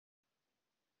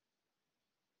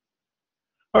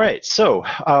All right, so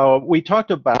we talked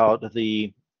about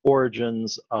the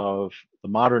origins of the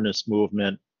modernist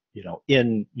movement,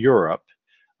 in Europe,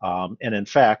 and in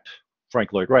fact,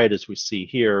 Frank Lloyd Wright, as we see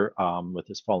here, with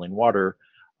his Falling Water,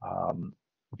 um,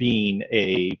 being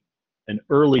an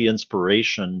early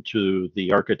inspiration to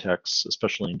the architects,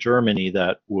 especially in Germany,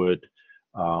 that would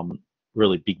um,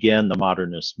 really begin the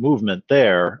modernist movement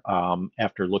there,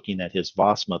 after looking at his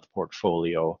Wasmuth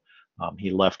portfolio.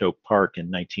 He left Oak Park in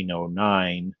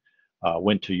 1909,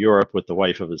 went to Europe with the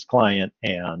wife of his client,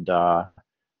 and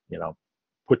you know,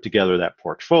 put together that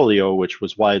portfolio, which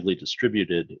was widely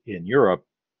distributed in Europe,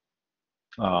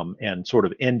 and sort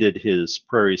of ended his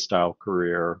prairie style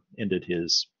career, ended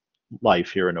his life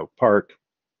here in Oak Park.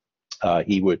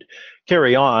 He would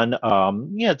carry on.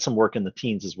 He had some work in the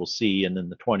teens, as we'll see, and in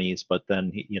the 20s, but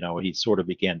then he sort of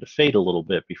began to fade a little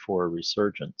bit before a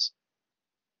resurgence.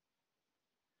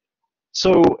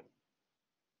 So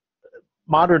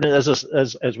modern,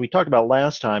 as we talked about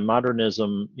last time,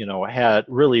 modernism, had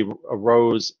really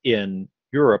arose in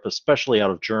Europe, especially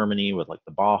out of Germany with like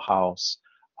the Bauhaus.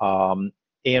 And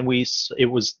it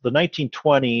was the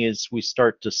 1920s, we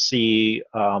start to see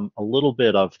a little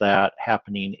bit of that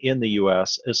happening in the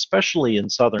US, especially in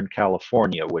Southern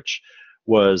California, which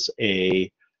was by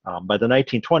the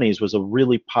 1920s, was a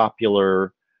really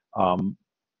popular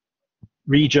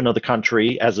region of the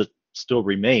country, as it still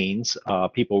remains.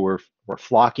 People were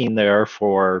flocking there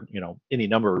for any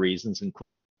number of reasons,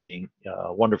 including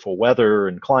wonderful weather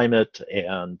and climate,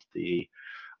 and the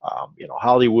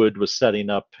Hollywood was setting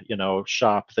up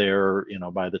shop there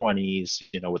by the 20s,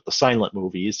 with the silent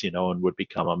movies, and would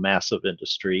become a massive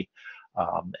industry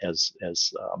as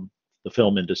the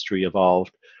film industry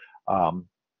evolved.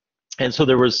 And so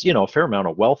there was a fair amount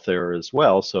of wealth there as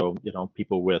well. So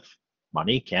people with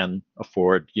money can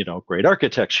afford great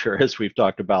architecture, as we've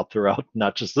talked about throughout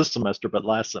not just this semester but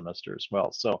last semester as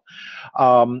well. So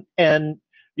and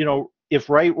if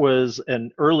Wright was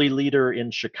an early leader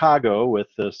in Chicago with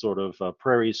the sort of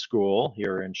Prairie School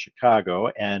here in Chicago,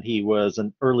 and he was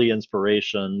an early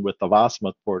inspiration with the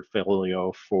Wasmuth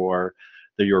portfolio for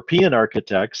the European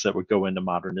architects that would go into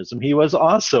modernism, he was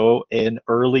also an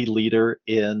early leader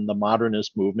in the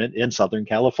modernist movement in Southern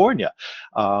California,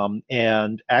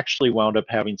 and actually wound up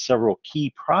having several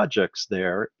key projects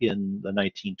there in the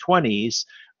 1920s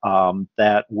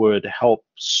that would help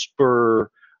spur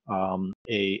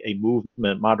a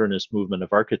movement, modernist movement of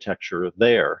architecture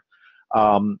there.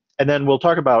 And then we'll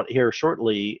talk about here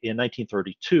shortly, in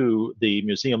 1932, the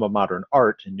Museum of Modern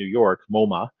Art in New York,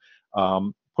 MoMA,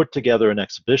 put together an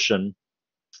exhibition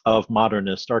of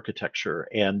modernist architecture.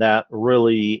 And that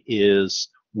really is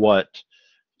what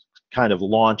kind of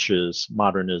launches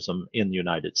modernism in the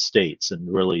United States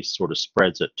and really sort of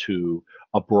spreads it to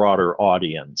a broader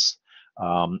audience.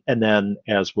 And then,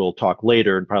 as we'll talk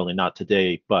later, and probably not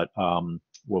today, but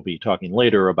we'll be talking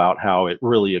later about how it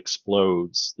really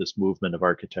explodes, this movement of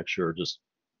architecture just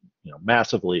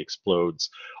massively explodes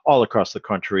all across the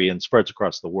country and spreads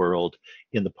across the world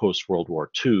in the post-World War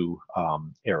II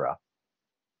era.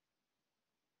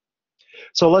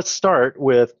 So let's start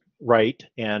with Wright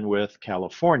and with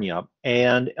California,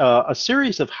 and a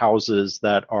series of houses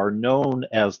that are known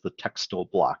as the Textile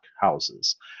block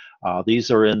houses. These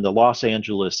are in the Los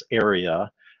Angeles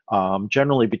area,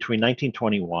 generally between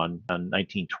 1921 and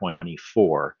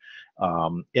 1924.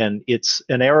 And it's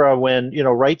an era when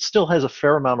Wright still has a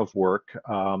fair amount of work.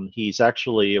 He's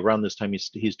actually, around this time,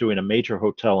 he's doing a major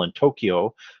hotel in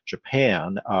Tokyo,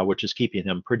 Japan, which is keeping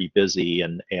him pretty busy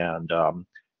and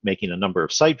making a number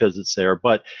of site visits there.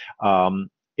 But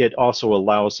it also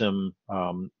allows him,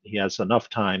 he has enough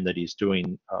time that he's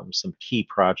doing some key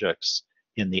projects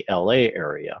in the LA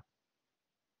area.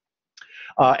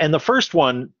 And the first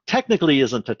one technically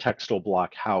isn't a textile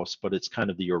block house, but it's kind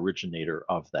of the originator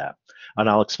of that. And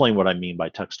I'll explain what I mean by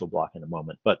textile block in a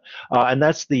moment. But and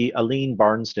that's the Aline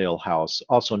Barnsdale house,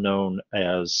 also known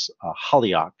as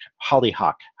Hollyhock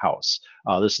House.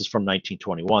 This is from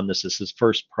 1921. This is his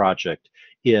first project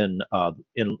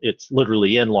it's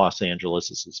literally in Los Angeles.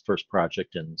 This is his first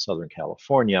project in Southern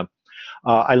California.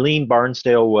 Aline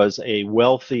Barnsdale was a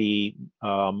wealthy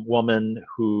woman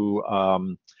who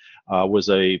was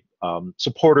a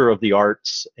supporter of the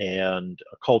arts and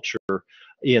culture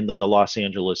in the Los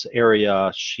Angeles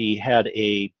area. She had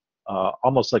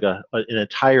almost like an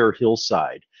entire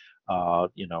hillside.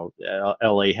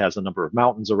 LA has a number of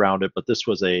mountains around it, but this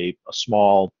was a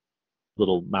small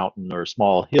little mountain or a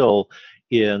small hill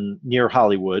near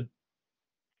Hollywood,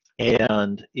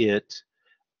 and it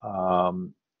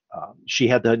she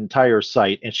had the entire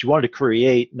site, and she wanted to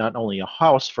create not only a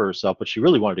house for herself, but she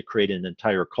really wanted to create an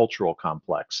entire cultural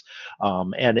complex.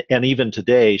 And even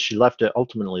today, she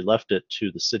ultimately left it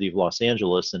to the city of Los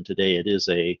Angeles, and today it is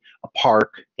a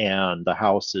park, and the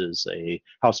house is a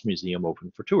house museum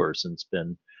open for tours, and it's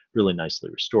been really nicely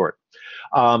restored.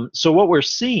 So what we're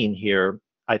seeing here,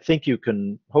 I think you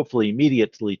can hopefully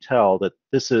immediately tell that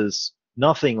this is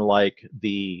nothing like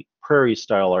the prairie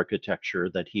style architecture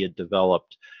that he had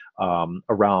developed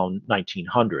around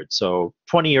 1900. So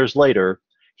 20 years later,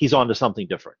 he's on to something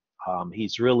different.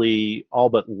 He's really all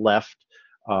but left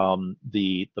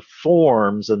the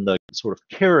forms and the sort of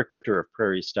character of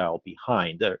prairie style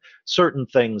behind. There are certain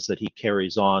things that he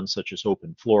carries on, such as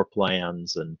open floor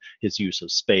plans and his use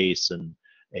of space and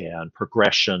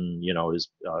progression, you know, is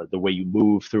the way you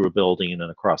move through a building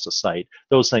and across a site.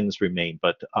 Those things remain,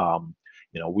 but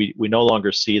you know, we no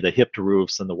longer see the hipped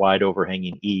roofs and the wide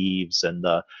overhanging eaves and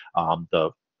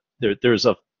there's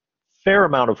a fair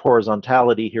amount of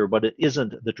horizontality here, but it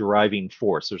isn't the driving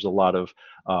force. There's a lot of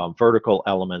vertical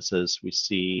elements, as we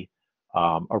see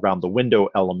around the window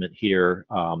element here,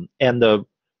 and the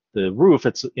roof.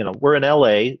 It's, you know, we're in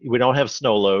LA, we don't have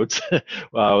snow loads.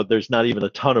 There's not even a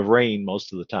ton of rain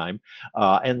most of the time,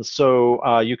 and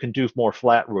so you can do more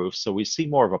flat roofs. So we see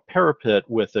more of a parapet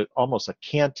with almost a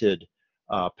canted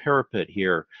parapet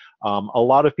here. A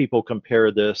lot of people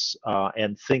compare this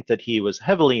and think that he was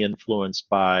heavily influenced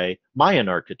by Mayan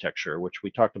architecture, which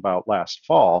we talked about last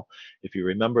fall, if you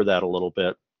remember that a little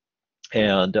bit.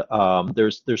 And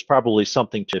there's probably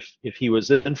something to, if he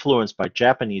was influenced by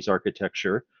Japanese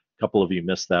architecture, a couple of you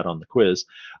missed that on the quiz,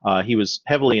 he was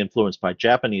heavily influenced by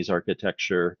Japanese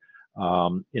architecture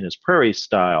in his prairie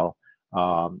style.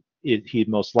 He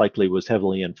most likely was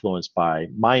heavily influenced by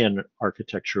Mayan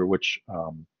architecture, which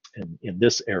in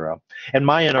this era. And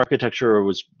Mayan architecture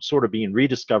was sort of being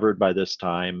rediscovered by this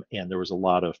time, and there was a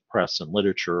lot of press and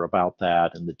literature about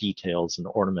that and the details and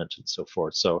ornament and so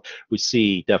forth. So we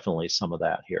see definitely some of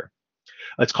that here.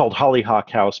 It's called Hollyhock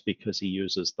House because he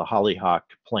uses the hollyhock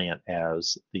plant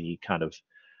as the kind of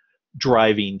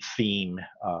driving theme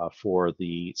for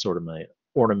the sort of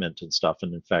ornament and stuff.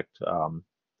 And in fact,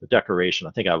 the decoration,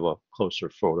 I think I have a closer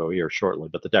photo here shortly,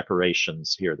 but the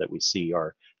decorations here that we see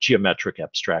are geometric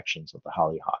abstractions of the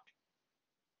hollyhock.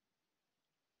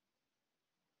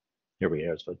 Here we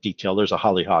have a detail. There's a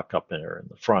hollyhock up there in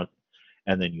the front,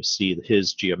 and then you see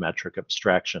his geometric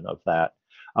abstraction of that.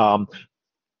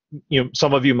 You know,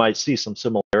 some of you might see some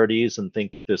similarities and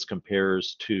think this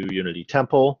compares to Unity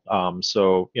Temple.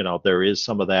 So, you know, there is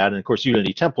some of that. And of course,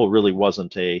 Unity Temple really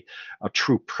wasn't a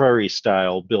true prairie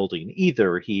style building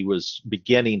either. He was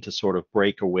beginning to sort of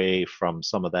break away from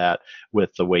some of that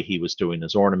with the way he was doing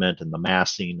his ornament and the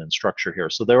massing and structure here.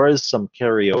 So there is some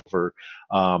carryover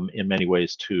in many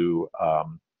ways to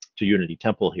Unity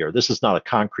Temple here. This is not a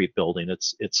concrete building,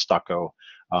 it's stucco.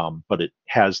 But it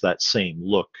has that same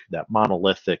look, that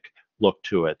monolithic look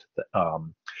to it.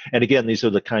 And again, these are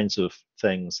the kinds of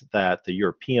things that the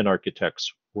European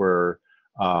architects were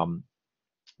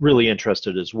really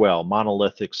interested as well.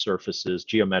 Monolithic surfaces,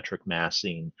 geometric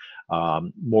massing,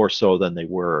 more so than they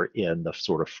were in the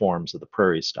sort of forms of the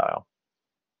prairie style.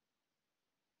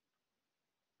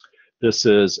 This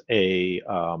is a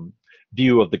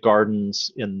view of the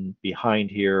gardens in behind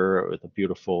here with a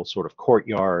beautiful sort of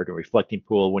courtyard or reflecting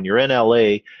pool. When you're in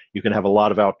LA, you can have a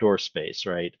lot of outdoor space,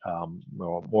 right?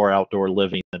 More outdoor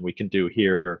living than we can do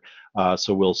here.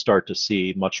 So we'll start to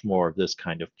see much more of this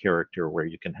kind of character where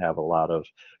you can have a lot of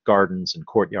gardens and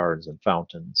courtyards and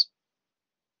fountains.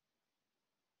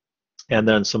 And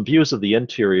then some views of the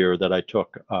interior that I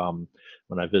took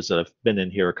when I visited. I've been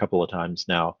in here a couple of times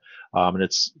now. And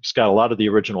it's got a lot of the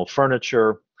original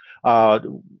furniture.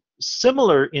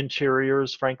 Similar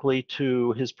interiors, frankly,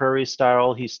 to his prairie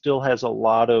style. He still has a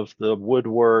lot of the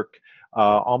woodwork,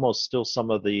 almost still some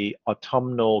of the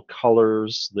autumnal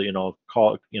colors, the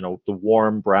the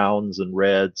warm browns and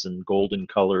reds and golden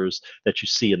colors that you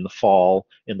see in the fall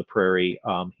in the prairie.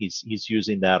 He's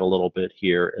using that a little bit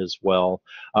here as well,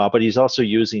 but he's also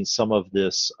using some of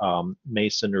this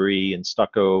masonry and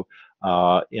stucco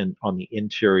on the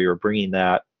interior, bringing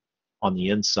that on the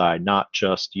inside, not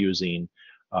just using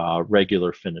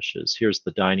regular finishes. Here's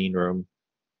the dining room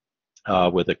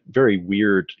with a very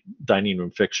weird dining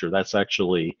room fixture. That's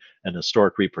actually an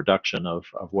historic reproduction of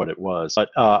what it was.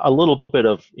 But a little bit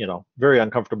of, very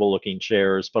uncomfortable looking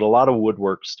chairs, but a lot of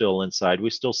woodwork still inside. We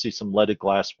still see some leaded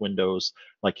glass windows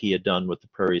like he had done with the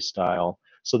prairie style.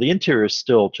 So the interiors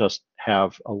still just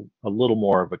have a little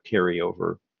more of a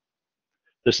carryover.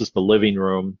 This is the living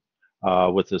room.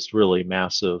 with this really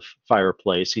massive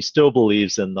fireplace. He still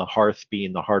believes in the hearth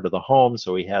being the heart of the home,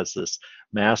 so he has this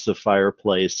massive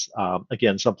fireplace.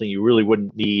 Again, something you really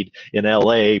wouldn't need in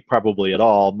LA probably at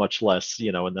all, much less,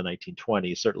 in the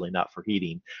 1920s, certainly not for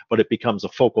heating, but it becomes a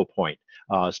focal point,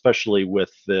 especially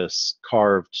with this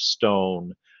carved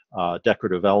stone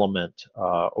decorative element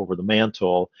over the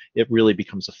mantle. It really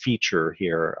becomes a feature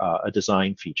here, a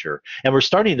design feature. And we're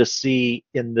starting to see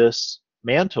in this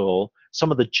mantle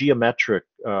some of the geometric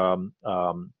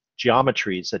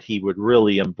geometries that he would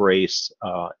really embrace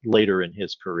later in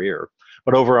his career.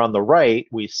 But over on the right,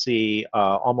 we see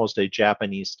almost a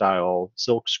Japanese style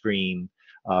silk screen,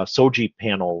 soji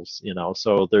panels,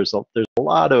 so there's a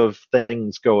lot of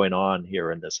things going on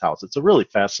here in this house. It's a really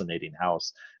fascinating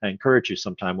house. I encourage you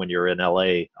sometime when you're in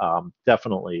LA,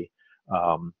 definitely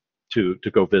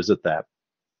to go visit that.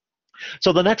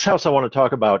 So the next house I want to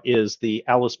talk about is the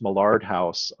Alice Millard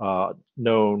house,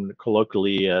 known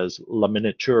colloquially as La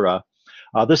Miniatura.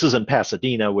 This is in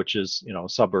Pasadena, which is a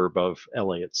suburb of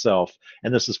LA itself,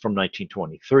 and this is from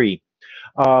 1923.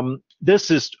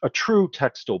 This is a true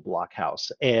textile block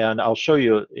house, and I'll show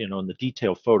you, in the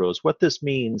detailed photos. What this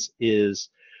means is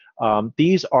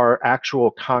these are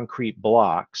actual concrete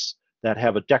blocks that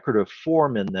have a decorative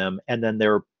form in them, and then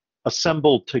they're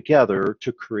assembled together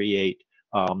to create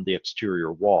the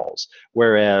exterior walls.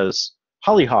 Whereas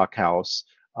Hollyhock House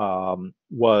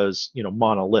was,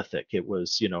 monolithic. It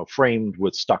was, framed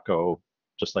with stucco,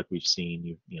 just like we've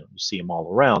seen. You see them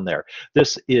all around there.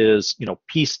 This is,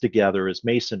 pieced together as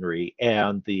masonry,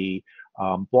 and the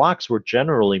blocks were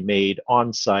generally made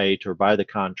on site or by the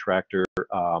contractor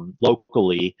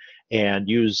locally, and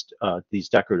used these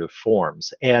decorative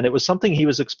forms. And it was something he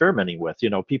was experimenting with.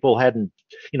 People hadn't,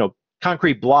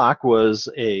 concrete block was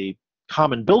a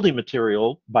common building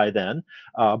material by then,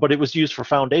 but it was used for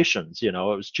foundations. It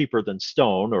was cheaper than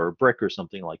stone or brick or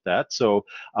something like that. So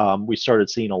we started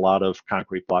seeing a lot of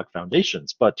concrete block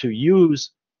foundations. But to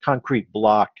use concrete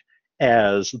block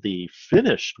as the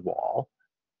finished wall,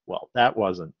 well, that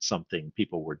wasn't something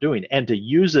people were doing. And to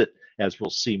use it, as we'll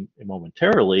see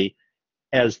momentarily,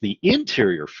 as the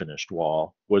interior finished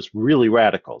wall was really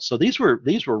radical. So these were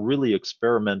really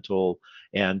experimental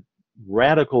and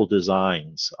radical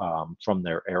designs from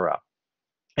their era.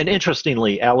 And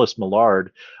interestingly, Alice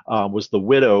Millard was the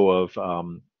widow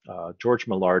of George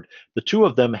Millard. The two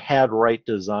of them had Wright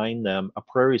design them a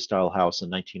prairie-style house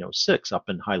in 1906 up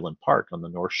in Highland Park on the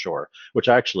North Shore, which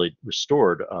I actually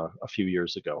restored a few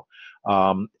years ago.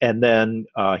 And then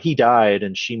he died,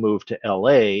 and she moved to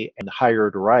LA and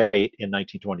hired Wright in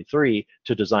 1923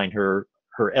 to design her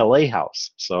LA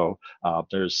house. So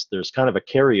there's kind of a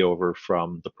carryover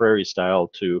from the prairie style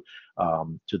to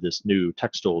this new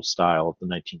textile style of the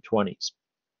 1920s.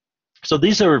 So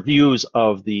these are views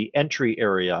of the entry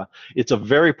area. It's a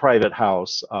very private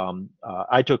house.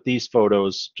 I took these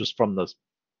photos just from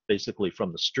basically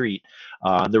from the street.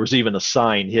 There was even a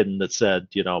sign hidden that said,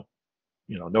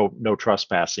 no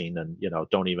trespassing, and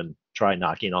don't even try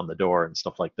knocking on the door and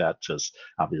stuff like that, because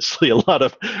obviously a lot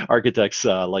of architects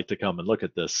like to come and look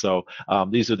at this. So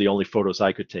these are the only photos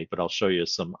I could take, but I'll show you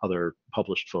some other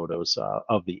published photos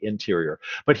of the interior.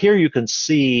 But here you can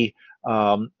see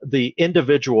the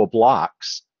individual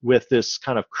blocks with this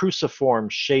kind of cruciform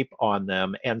shape on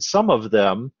them, and some of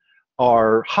them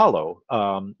are hollow,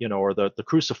 or the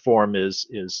cruciform is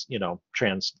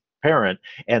transparent,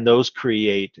 and those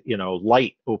create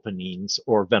light openings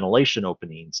or ventilation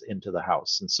openings into the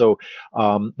house. And so the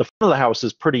front of the house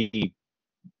is pretty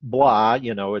blah.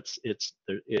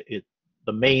 The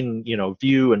main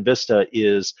view and vista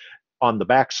is on the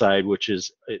backside, which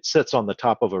is, it sits on the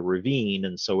top of a ravine,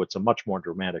 and so it's a much more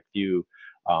dramatic view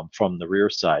from the rear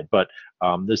side. But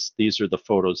these are the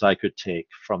photos I could take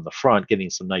from the front, getting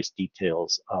some nice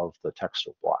details of the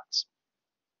textile blocks.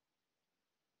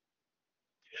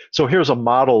 So here's a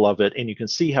model of it, and you can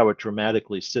see how it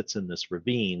dramatically sits in this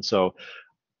ravine. So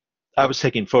I was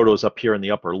taking photos up here in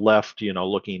the upper left,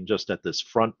 looking just at this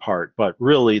front part, but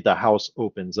really the house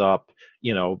opens up,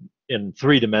 in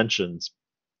 3 dimensions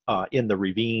in the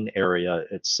ravine area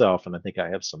itself. And I think I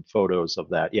have some photos of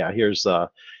that. Yeah, here's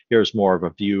more of a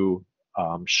view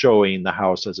showing the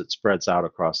house as it spreads out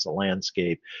across the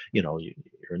landscape. You're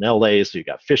in LA, so you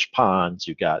got fish ponds,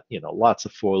 you got lots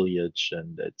of foliage,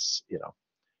 and it's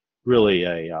really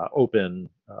a open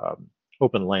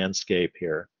landscape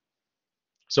here.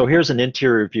 So here's an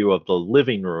interior view of the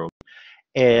living room,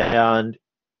 and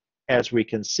as we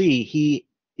can see, he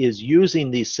is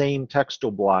using these same textile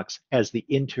blocks as the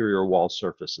interior wall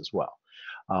surface as well.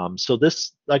 So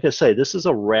this, like I say, this is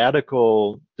a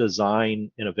radical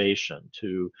design innovation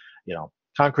to,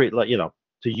 concrete,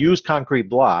 to use concrete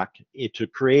block to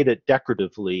create it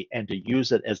decoratively and to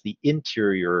use it as the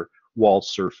interior wall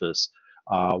surface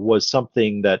was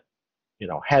something that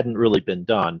hadn't really been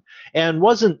done and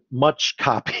wasn't much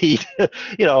copied.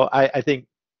 I think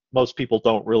most people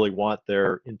don't really want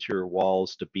their interior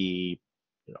walls to be,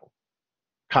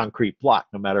 concrete block,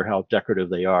 no matter how decorative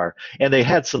they are. And they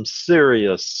had some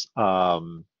serious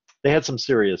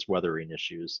weathering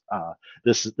issues.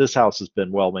 This house has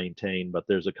been well maintained, but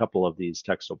there's a couple of these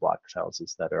textile block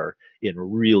houses that are in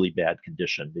really bad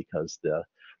condition because the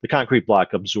concrete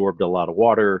block absorbed a lot of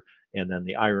water, and then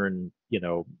the iron,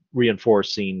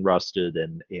 reinforcing rusted,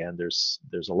 and there's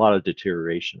a lot of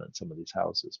deterioration in some of these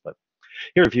houses. But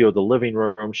here's a view of the living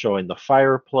room showing the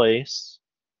fireplace.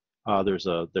 There's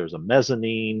a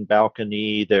mezzanine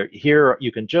balcony there. Here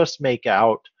you can just make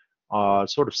out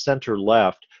sort of center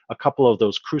left a couple of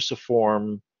those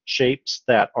cruciform shapes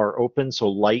that are open, so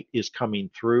light is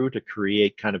coming through to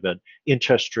create kind of an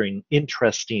interesting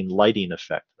lighting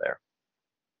effect there.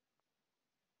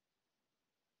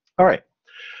 All right,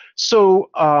 so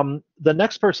the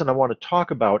next person I want to talk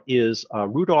about is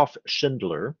Rudolf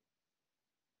Schindler.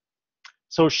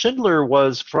 So Schindler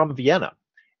was from Vienna,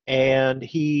 and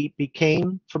he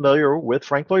became familiar with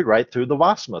Frank Lloyd Wright through the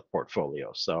Wasmuth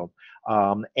portfolio. So,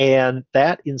 and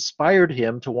that inspired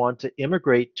him to want to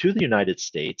immigrate to the United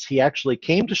States. He actually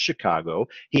came to Chicago.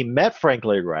 He met Frank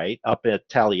Lloyd Wright up at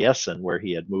Taliesin, where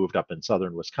he had moved up in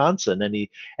southern Wisconsin, and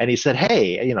he said,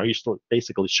 "Hey, he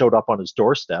basically showed up on his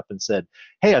doorstep and said,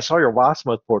 'Hey, I saw your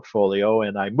Wasmuth portfolio,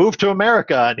 and I moved to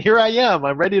America, and here I am.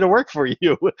 I'm ready to work for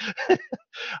you.'"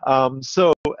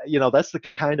 So, that's the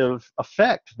kind of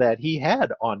effect that he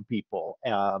had on people.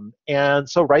 And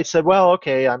so Wright said, "Well,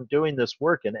 okay, I'm doing this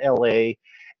work in LA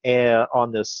and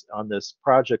on this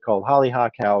project called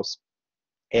Hollyhock House.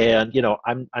 And,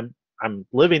 I'm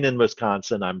living in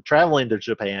Wisconsin. I'm traveling to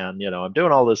Japan. I'm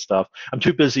doing all this stuff. I'm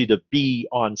too busy to be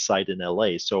on site in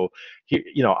LA. So,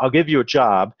 I'll give you a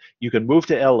job. You can move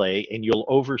to LA and you'll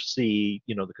oversee,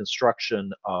 the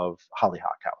construction of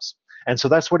Hollyhock House." And so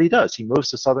that's what he does. He moves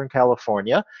to Southern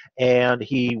California, and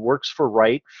he works for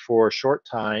Wright for a short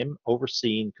time,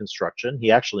 overseeing construction. He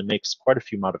actually makes quite a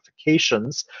few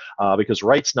modifications because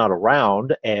Wright's not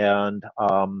around, and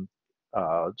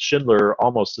Schindler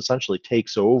almost essentially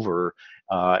takes over,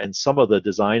 and some of the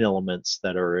design elements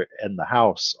that are in the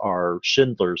house are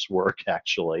Schindler's work,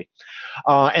 actually.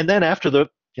 And then after the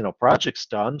project's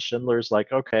done, Schindler's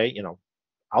like, "Okay,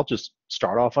 I'll just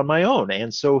start off on my own."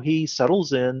 And so he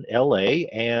settles in LA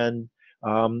and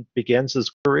begins his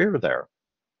career there.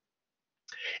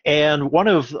 And one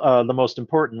of the most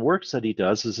important works that he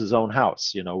does is his own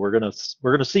house. We're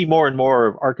gonna see more and more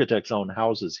of architects' own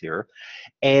houses here,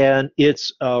 and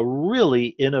it's a really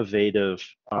innovative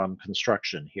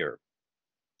construction here.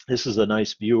 This is a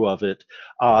nice view of it.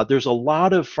 There's a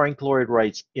lot of Frank Lloyd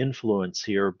Wright's influence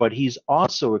here, but he's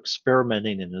also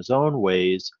experimenting in his own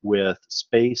ways with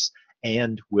space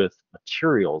and with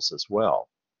materials as well.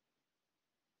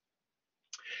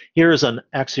 Here's an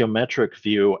axiometric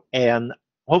view, and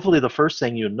hopefully the first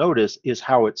thing you notice is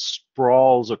how it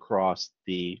sprawls across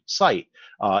the site.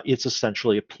 It's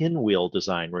essentially a pinwheel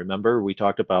design. Remember, we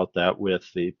talked about that with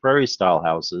the prairie style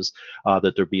houses,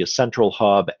 that there'd be a central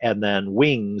hub and then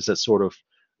wings that sort of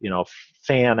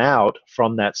fan out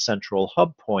from that central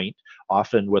hub point,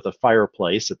 often with a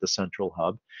fireplace at the central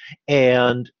hub.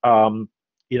 And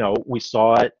we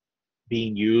saw it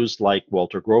being used like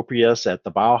Walter Gropius at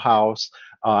the Bauhaus,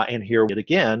 and here it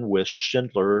again with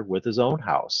Schindler with his own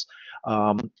house.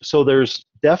 So there's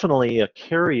definitely a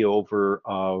carryover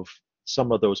of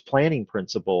some of those planning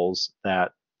principles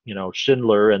that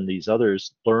Schindler and these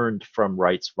others learned from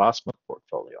Wright's Wasmuth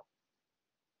portfolio.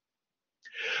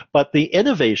 But the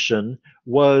innovation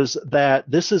was that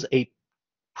this is a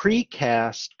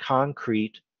precast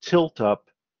concrete tilt-up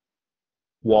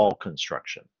wall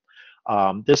construction.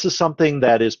 This is something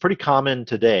that is pretty common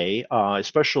today,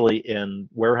 especially in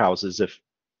warehouses.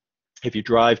 If you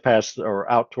drive past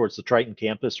or out towards the Triton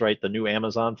campus, right, the new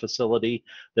Amazon facility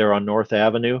there on North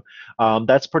Avenue,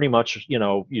 that's pretty much,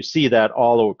 you see that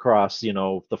all across,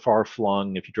 the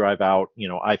far-flung, if you drive out,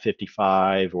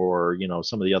 I-55 or,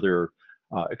 some of the other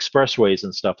expressways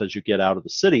and stuff as you get out of the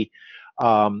city.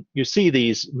 You see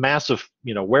these massive,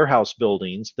 warehouse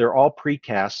buildings. They're all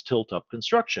precast tilt-up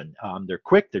construction. They're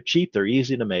quick, they're cheap, they're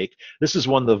easy to make. This is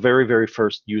one of the very, very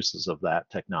first uses of that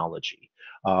technology.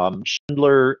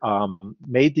 Schindler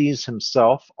made these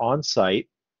himself on site.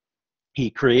 He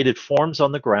created forms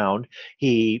on the ground.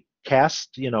 He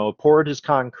cast, poured his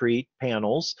concrete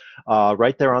panels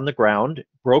right there on the ground,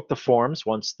 broke the forms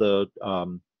once the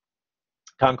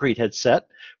Concrete had set,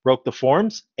 broke the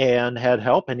forms, and had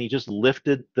help, and he just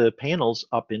lifted the panels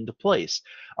up into place.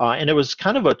 And it was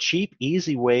kind of a cheap,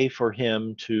 easy way for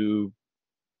him to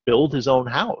build his own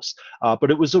house. But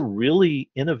it was a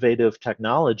really innovative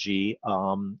technology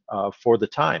for the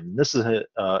time. This is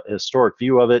a historic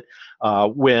view of it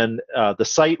when the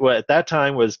site at that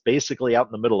time was basically out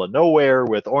in the middle of nowhere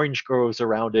with orange groves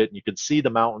around it, and you could see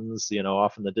the mountains, you know,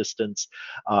 off in the distance.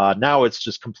 Now it's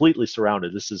just completely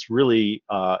surrounded. This is really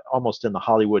almost in the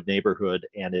Hollywood neighborhood,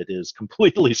 and it is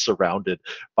completely surrounded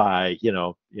by,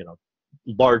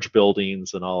 large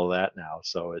buildings and all of that now.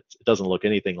 So it doesn't look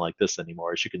anything like this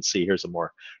anymore. As you can see, here's a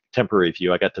more temporary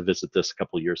view. I got to visit this a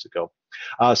couple of years ago.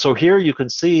 So here you can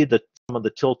see some of the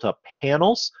tilt-up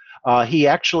panels. He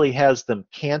actually has them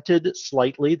canted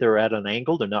slightly. They're at an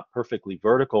angle. They're not perfectly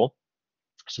vertical.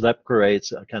 So that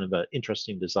creates a kind of an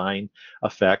interesting design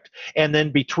effect. And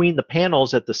then between the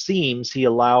panels at the seams, he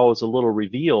allows a little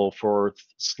reveal for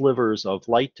slivers of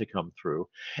light to come through.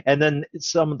 And then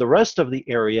some of the rest of the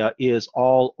area is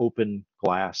all open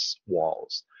glass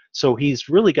walls. So he's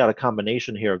really got a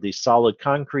combination here of these solid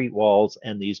concrete walls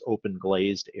and these open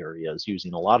glazed areas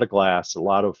using a lot of glass, a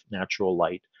lot of natural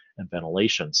light and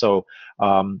ventilation. So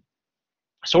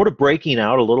sort of breaking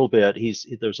out a little bit.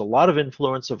 There's a lot of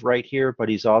influence of Wright here, but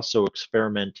he's also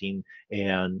experimenting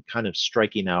and kind of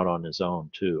striking out on his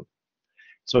own too.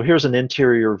 So here's an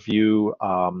interior view.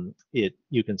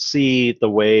 You can see the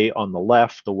way on the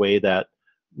left, the way that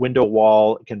window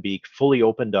wall can be fully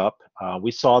opened up.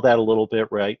 We saw that a little bit,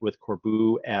 right, with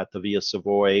Corbu at the Via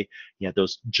Savoy. You had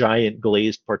those giant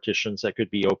glazed partitions that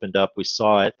could be opened up. We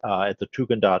saw it at the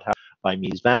Tugendhat House by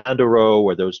Mies van der Rohe,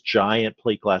 where those giant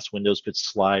plate glass windows could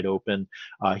slide open.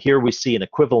 Here we see an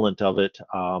equivalent of it,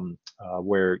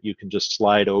 where you can just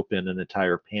slide open an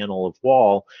entire panel of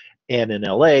wall. And in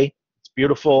LA, it's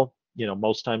beautiful. You know,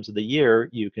 most times of the year,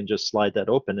 you can just slide that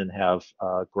open and have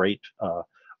great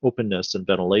openness and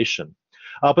ventilation.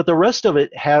 But the rest of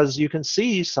it has, you can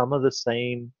see some of the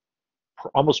same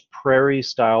almost prairie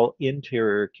style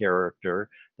interior character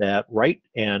that Wright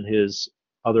and his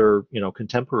other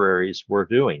contemporaries were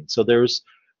doing. So there's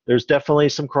definitely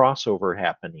some crossover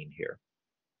happening here.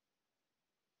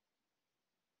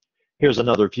 Here's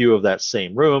another view of that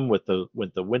same room with the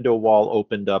window wall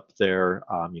opened up there.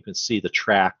 You can see the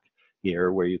track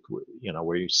here where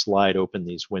you slide open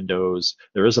these windows.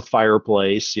 There is a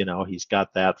fireplace, he's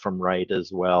got that from Wright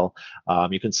as well.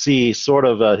 You can see sort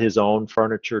of his own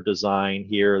furniture design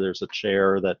here. There's a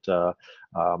chair that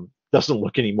doesn't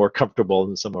look any more comfortable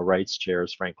than some of Wright's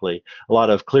chairs, frankly. A lot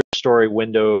of clear story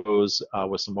windows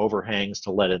with some overhangs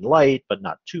to let in light, but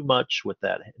not too much with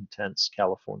that intense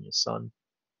California sun.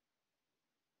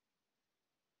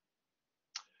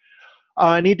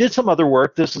 And he did some other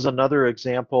work. This is another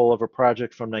example of a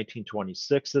project from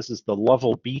 1926. This is the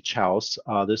Lovell Beach House.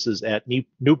 This is at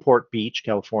Newport Beach,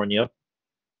 California.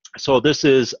 So this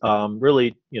is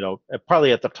really,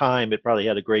 probably at the time, it probably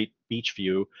had a great beach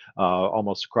view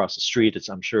almost across the street.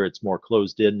 I'm sure it's more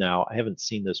closed in now. I haven't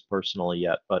seen this personally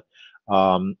yet, but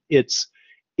it's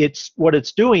what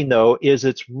it's doing though is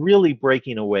it's really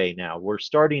breaking away now. We're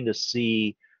starting to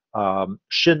see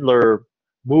Schindler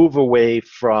move away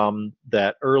from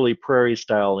that early prairie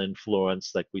style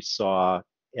influence like we saw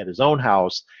at his own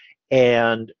house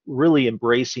and really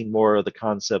embracing more of the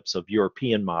concepts of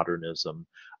European modernism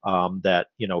that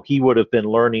he would have been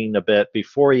learning a bit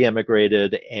before he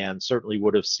emigrated and certainly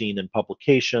would have seen in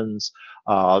publications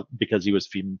because he was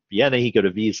from Vienna. He could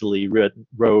have easily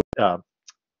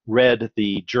read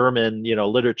the German,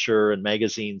 literature and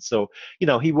magazines. So,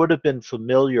 he would have been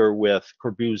familiar with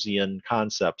Corbusian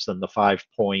concepts and the 5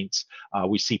 points.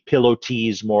 We see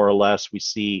pilotis more or less. We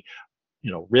see,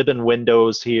 ribbon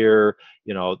windows here.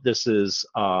 This is,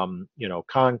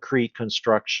 concrete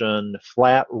construction,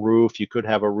 flat roof. You could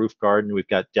have a roof garden. We've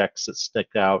got decks that stick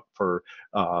out for,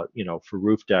 for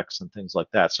roof decks and things like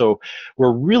that. So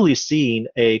we're really seeing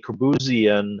a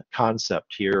Corbusian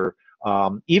concept here.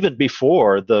 Even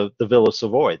before the Villa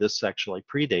Savoy. This actually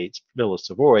predates Villa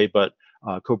Savoy, but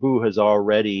Corbu has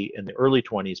already in the early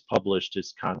 20s published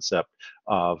his concept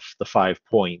of the 5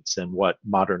 points and what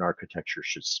modern architecture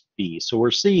should be. So we're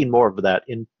seeing more of that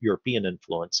in European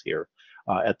influence here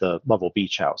at the Lovell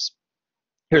Beach House.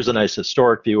 Here's a nice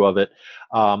historic view of it.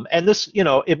 And this,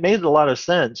 it made a lot of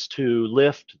sense to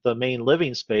lift the main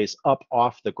living space up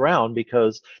off the ground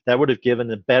because that would have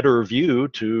given a better view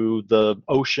to the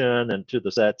ocean and to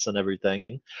the sets and everything.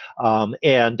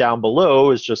 And down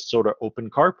below is just sort of open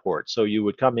carport. So you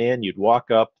would come in, you'd walk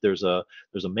up, there's a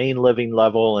main living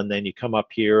level, and then you come up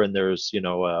here and there's,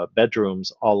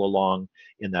 bedrooms all along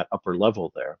in that upper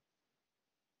level there.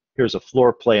 here's a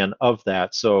floor plan of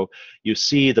that. So you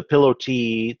see the pillow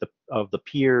T of the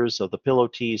piers of the pillow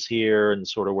T's here, and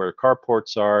sort of where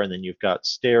carports are, and then you've got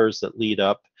stairs that lead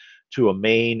up to a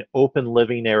main open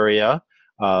living area.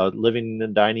 Living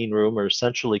and dining room are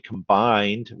essentially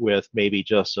combined with maybe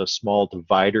just a small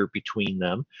divider between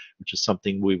them, which is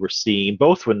something we were seeing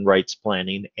both in Wright's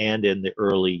planning and in the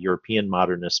early European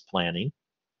modernist planning.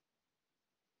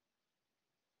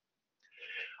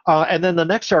 And then the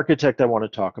next architect I want to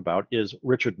talk about is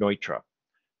Richard Neutra.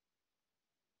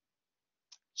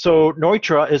 So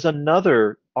Neutra is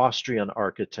another Austrian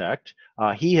architect.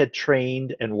 He had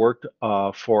trained and worked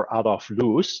for Adolf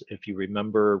Loos. If you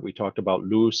remember, we talked about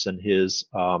Loos and his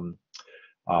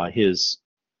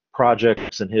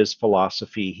projects and his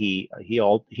philosophy.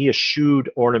 He eschewed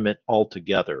ornament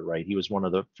altogether, right? He was one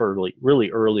of the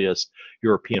really earliest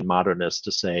European modernists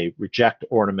to say reject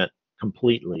ornament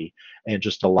completely and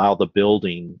just allow the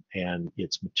building and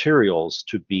its materials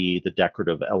to be the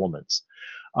decorative elements.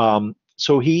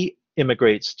 So he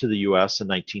immigrates to the US in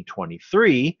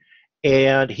 1923,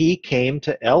 and he came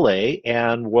to LA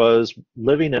and was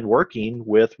living and working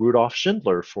with Rudolf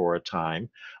Schindler for a time,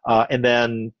 and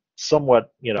then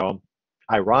somewhat,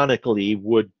 ironically,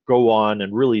 would go on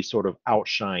and really sort of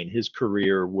outshine. His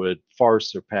career would far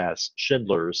surpass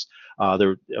Schindler's.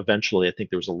 Eventually, I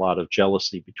think there was a lot of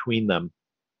jealousy between them.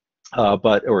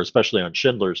 Or especially on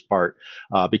Schindler's part,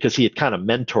 because he had kind of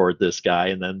mentored this guy,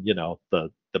 and then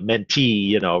the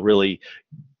mentee really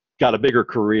got a bigger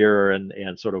career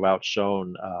and sort of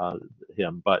outshone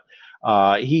him. But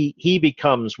he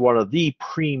becomes one of the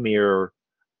premier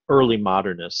early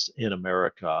modernists in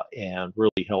America and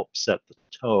really helped set the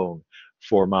tone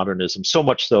for modernism, so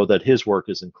much so that his work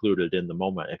is included in the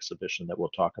MoMA exhibition that we'll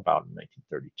talk about in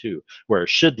 1932, where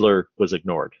Schindler was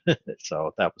ignored.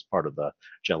 So that was part of the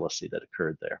jealousy that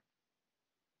occurred there.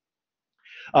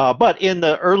 But in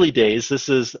the early days, this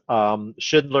is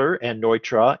Schindler and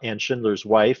Neutra and Schindler's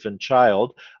wife and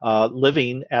child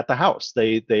living at the house.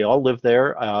 They all lived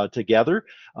there together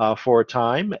for a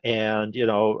time, and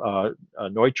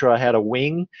Neutra had a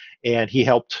wing, and he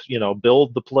helped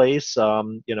build the place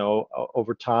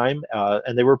over time,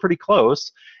 and they were pretty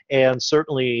close. And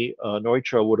certainly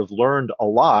Neutra would have learned a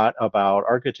lot about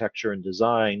architecture and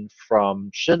design from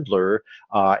Schindler,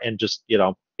 and just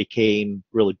became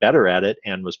really better at it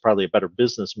and was probably a better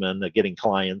businessman at getting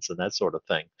clients and that sort of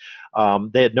thing.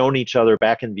 They had known each other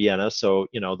back in Vienna, so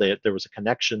there was a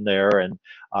connection there, and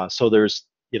so there's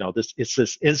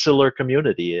this insular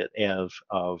community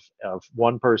of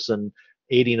one person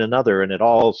aiding another, and it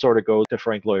all sort of goes to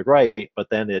Frank Lloyd Wright, but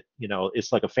then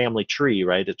it's like a family tree,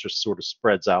 right? It just sort of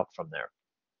spreads out from there.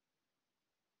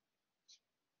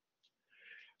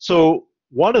 So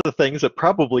one of the things that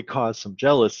probably caused some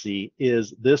jealousy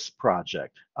is this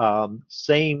project.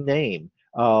 Same name.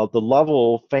 The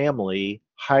Lovell family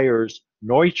hires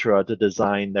Neutra to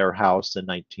design their house in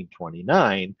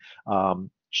 1929.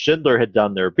 Schindler had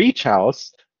done their beach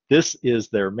house. This is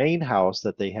their main house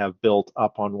that they have built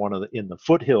up on in the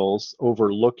foothills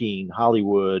overlooking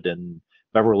Hollywood and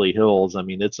Beverly Hills. I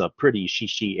mean, it's a pretty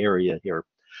shishi area here.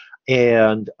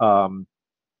 And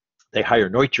they hire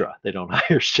Neutra. They don't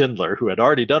hire Schindler, who had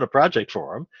already done a project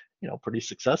for them, pretty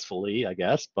successfully, I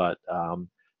guess, but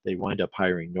they wind up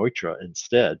hiring Neutra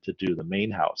instead to do the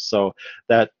main house. So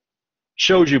that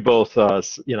shows you both,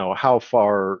 how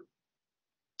far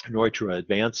Neutra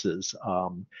advances.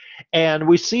 And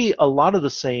we see a lot of the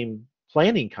same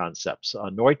planning concepts.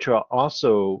 Neutra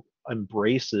also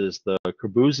embraces the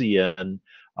Corbusian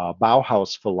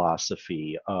Bauhaus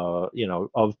philosophy, of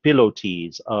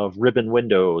pilotis, of ribbon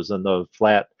windows, and the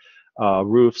flat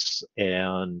roofs,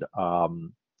 and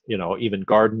even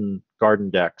garden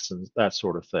decks and that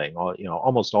sort of thing.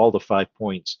 Almost all the 5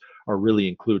 points are really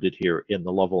included here in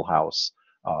the Lovell House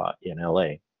in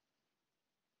LA.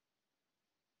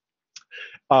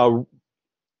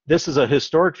 This is a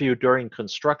historic view during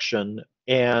construction,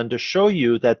 and to show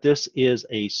you that this is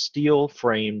a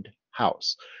steel-framed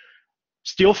house.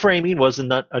 Steel framing was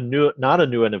not a new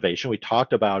innovation. We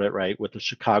talked about it, right, with the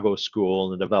Chicago School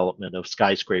and the development of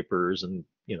skyscrapers and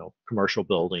commercial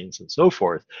buildings and so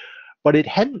forth. But it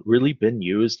hadn't really been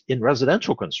used in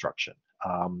residential construction.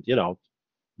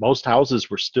 Most houses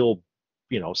were still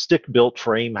stick-built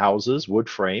frame houses, wood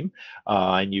frame,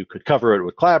 and you could cover it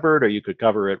with clapboard, or you could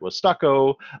cover it with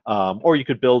stucco, or you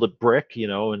could build a brick,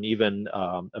 and even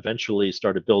eventually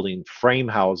started building frame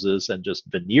houses and just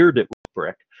veneered it with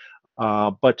brick.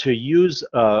 But to use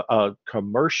a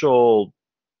commercial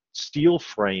steel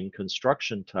frame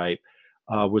construction type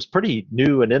was pretty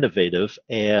new and innovative,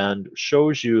 and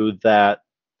shows you that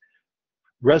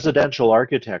residential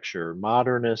architecture,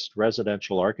 modernist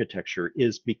residential architecture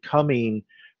is becoming,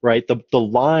 right, the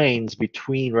lines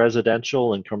between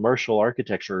residential and commercial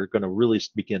architecture are going to really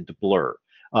begin to blur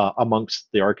amongst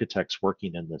the architects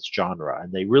working in this genre.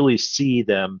 And they really see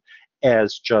them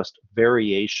as just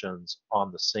variations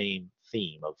on the same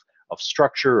theme of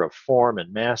structure, of form,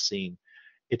 and massing.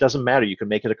 It doesn't matter. You can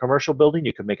make it a commercial building,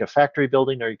 you can make a factory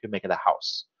building, or you can make it a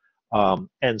house.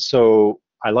 And so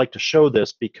I like to show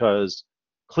this because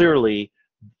clearly,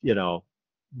 you know,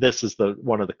 this is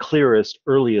one of the clearest,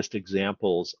 earliest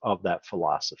examples of that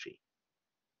philosophy.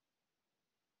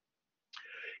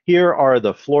 Here are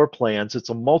the floor plans. It's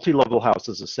a multi-level house,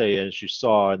 as I say, as you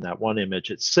saw in that one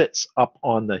image. It sits up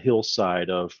on the hillside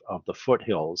of the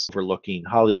foothills overlooking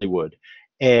Hollywood.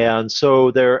 And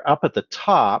so they're up at the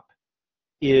top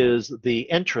is the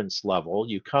entrance level.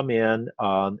 You come in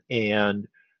and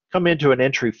come into an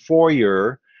entry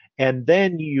foyer, and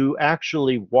then you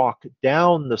actually walk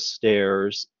down the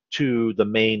stairs to the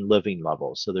main living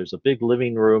level. So there's a big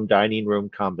living room, dining room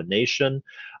combination,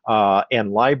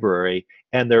 and library,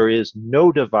 and there is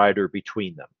no divider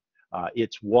between them.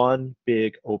 It's one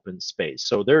big open space.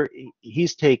 So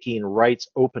he's taking Wright's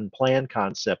open plan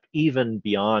concept even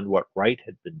beyond what Wright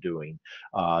had been doing,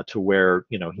 to where,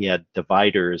 you know, he had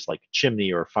dividers like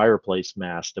chimney or fireplace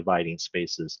mass dividing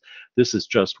spaces. This is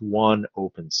just one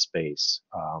open space,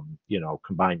 you know,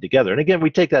 combined together. And again,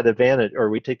 we take that advantage, or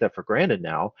we take that for granted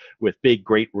now with big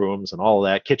great rooms and all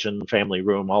that, kitchen, family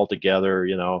room all together,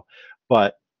 you know,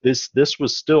 but this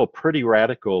was still pretty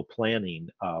radical planning,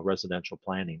 residential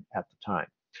planning at the time.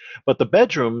 But the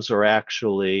bedrooms are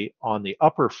actually on the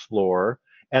upper floor,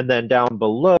 and then down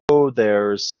below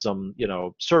there's some, you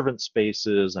know, servant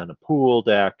spaces and a pool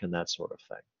deck and that sort of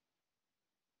thing.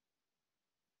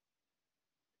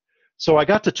 So I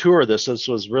got to tour this. This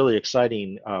was really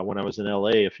exciting when I was in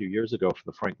LA a few years ago for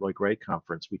the Frank Lloyd Wright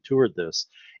conference. We toured this,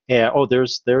 and oh,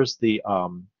 there's the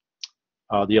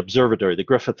observatory, the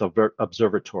Griffith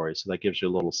Observatory. So that gives you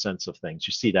a little sense of things.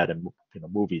 You see that in, you know,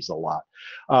 movies a lot.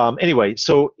 Anyway,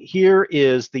 so here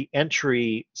is the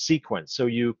entry sequence. So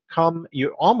you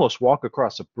almost walk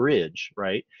across a bridge,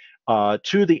 right,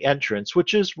 to the entrance,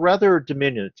 which is rather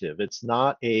diminutive. It's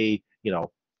not a, you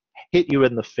know, hit you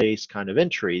in the face kind of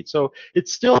entry. So it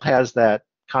still has that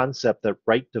concept that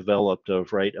Wright developed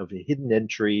of, right, of a hidden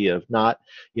entry, of not,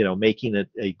 you know, making it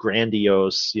a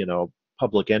grandiose, you know,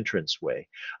 public entranceway.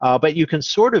 But you can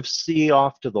sort of see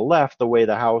off to the left the way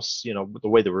the house, you know, the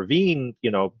way the ravine, you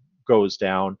know, goes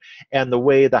down, and the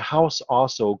way the house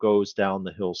also goes down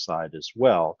the hillside as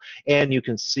well. And you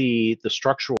can see the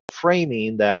structural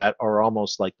framing that are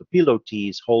almost like the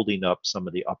pilotis holding up some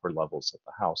of the upper levels of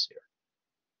the house here.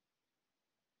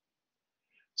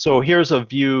 So here's a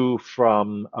view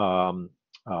from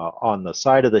on the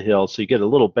side of the hill, so you get a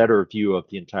little better view of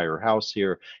the entire house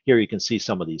here. Here you can see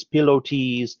some of these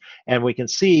pilotis, and we can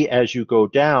see as you go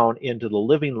down into the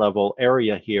living level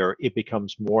area here, it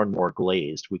becomes more and more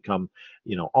glazed. We come,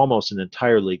 you know, almost an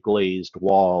entirely glazed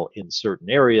wall in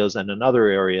certain areas, and in other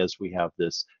areas we have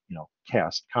this, you know,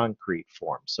 cast concrete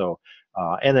form. So,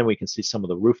 and then we can see some of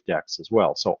the roof decks as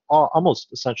well. So almost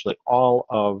essentially all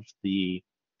of the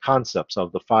concepts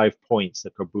of the 5 points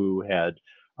that Corbu had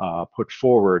put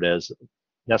forward as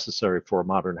necessary for a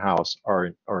modern house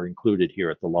are included here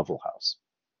at the Lovell House.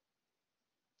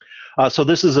 So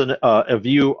this is a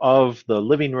view of the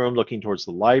living room looking towards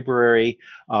the library.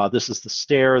 This is the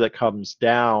stair that comes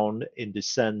down and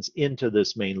descends into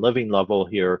this main living level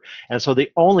here. And so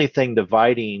the only thing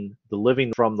dividing the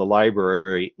living from the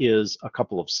library is a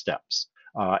couple of steps.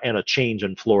 And a change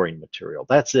in flooring material.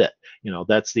 That's it. You know,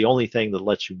 that's the only thing that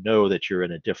lets you know that you're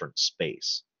in a different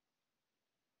space.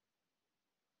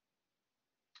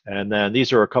 And then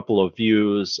these are a couple of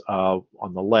views.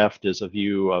 On the left is a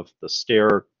view of the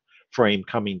stair frame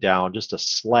coming down, just a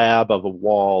slab of a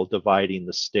wall dividing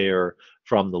the stair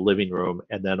from the living room.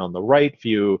 And then on the right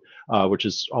view, which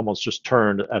is almost just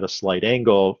turned at a slight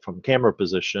angle from camera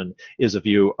position, is a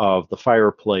view of the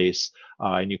fireplace.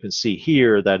 And you can see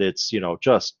here that it's, you know,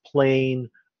 just plain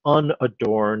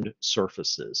unadorned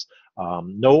surfaces.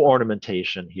 No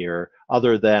ornamentation here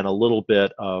other than a little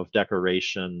bit of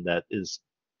decoration that is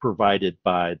provided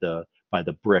by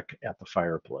the brick at the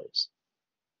fireplace.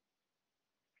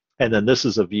 And then this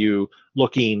is a view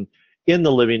looking in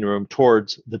the living room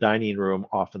towards the dining room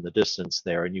off in the distance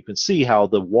there. And you can see how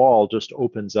the wall just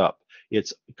opens up.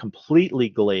 It's completely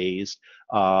glazed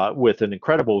with an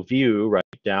incredible view right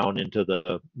down into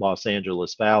the Los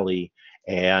Angeles Valley.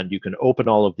 And you can open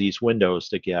all of these windows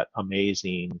to get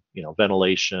amazing, you know,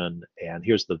 ventilation. And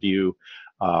here's the view.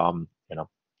 You know,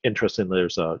 interestingly,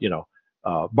 there's a, you know,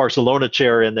 Barcelona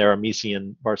chair in there, a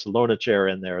Miesian Barcelona chair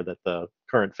in there that the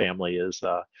current family is.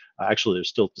 Actually, there's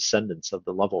still descendants of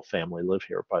the Lovell family live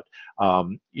here, but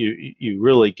you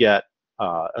really get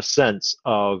a sense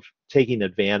of taking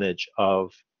advantage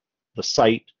of the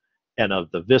site and of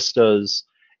the vistas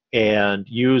and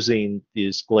using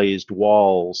these glazed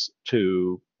walls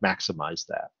to maximize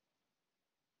that.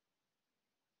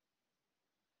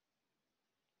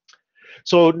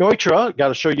 So Neutra, got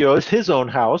to show you his own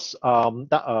house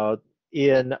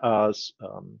in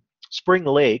Spring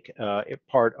Lake,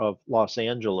 part of Los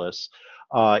Angeles,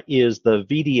 is the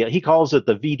VDL. He calls it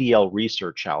the VDL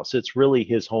Research House. It's really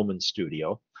his home and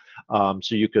studio.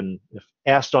 So you can, if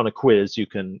asked on a quiz, you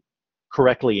can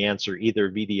correctly answer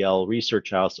either VDL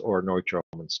Research House or Neutra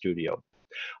Home and Studio.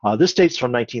 This dates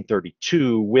from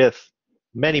 1932 with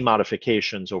many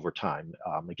modifications over time.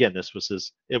 Again,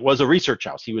 it was a research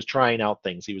house. He was trying out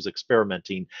things, he was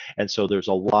experimenting, and so there's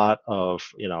a lot of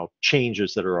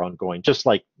changes that are ongoing, just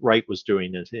like Wright was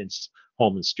doing in his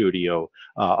home and studio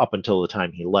up until the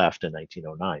time he left in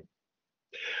 1909.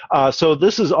 So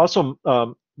this is also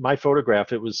my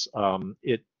photograph.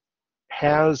 It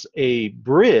has a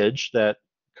bridge that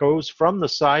goes from the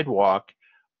sidewalk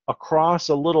across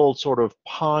a little sort of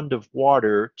pond of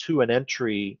water to an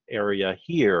entry area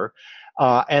here.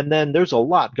 And then there's a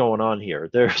lot going on here.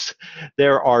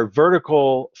 There are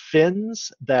vertical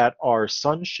fins that are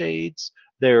sunshades.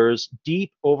 There's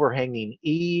deep overhanging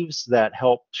eaves that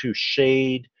help to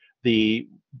shade the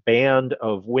band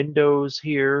of windows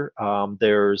here.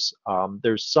 There's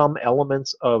some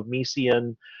elements of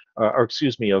Miesian, or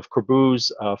excuse me, of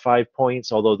Corbu's 5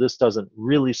 points, although this doesn't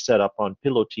really set up on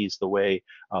pilotis the way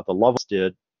the Lovells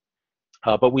did.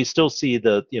 But we still see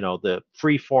the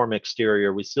free-form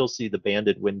exterior. We still see the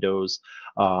banded windows,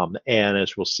 and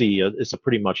as we'll see, it's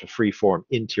pretty much a free-form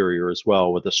interior as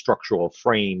well, with a structural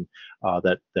frame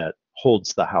that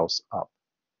holds the house up.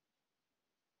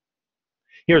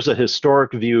 Here's a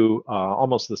historic view,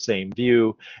 almost the same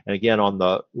view. And again, on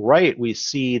the right, we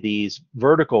see these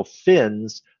vertical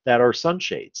fins that are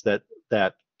sunshades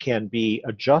that can be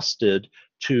adjusted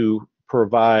to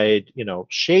provide,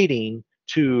 shading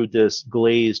to this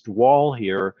glazed wall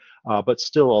here, but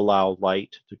still allow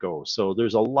light to go. So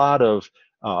there's a lot of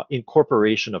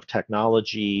incorporation of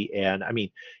technology, and I mean,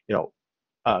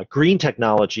 green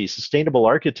technology, sustainable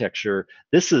architecture.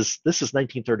 This is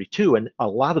 1932, and a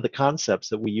lot of the concepts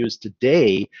that we use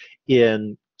today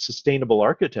in sustainable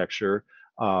architecture,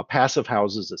 passive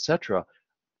houses, etc.,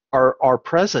 are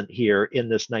present here in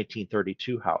this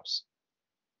 1932 house.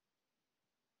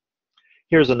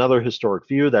 Here's another historic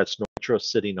view. That's Neutra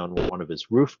sitting on one of his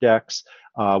roof decks.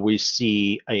 We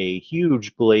see a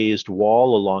huge glazed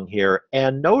wall along here,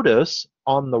 and notice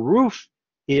on the roof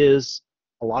is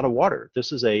a lot of water.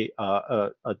 This is a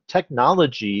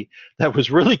technology that was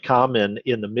really common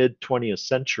in the mid-20th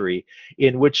century,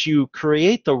 in which you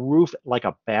create the roof like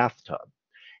a bathtub,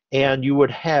 and you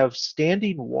would have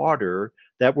standing water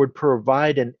that would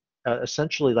provide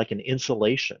essentially like an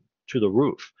insulation to the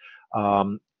roof.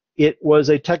 It was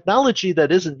a technology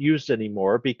that isn't used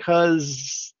anymore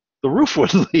because the roof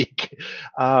would leak.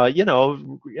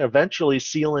 Eventually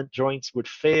sealant joints would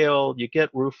fail. You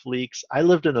get roof leaks. I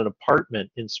lived in an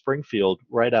apartment in Springfield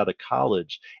right out of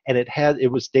college, and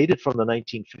it was dated from the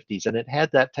 1950s, and it had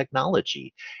that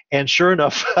technology. And sure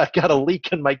enough, I got a leak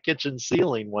in my kitchen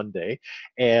ceiling one day,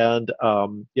 and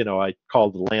I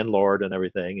called the landlord and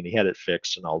everything, and he had it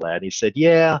fixed and all that. And he said,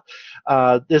 "Yeah,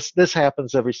 this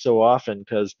happens every so often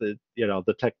because the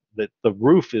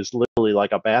roof is literally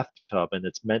like a bathtub, and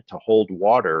it's meant to hold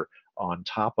water on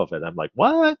top of it." I'm like,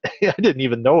 what? I didn't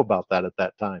even know about that at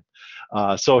that time.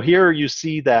 So here you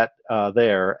see that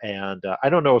there, and I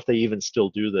don't know if they even still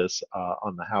do this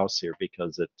on the house here,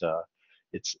 because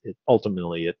it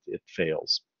ultimately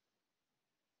fails.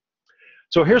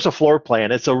 So here's a floor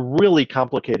plan. It's a really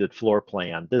complicated floor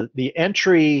plan. The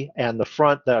entry and the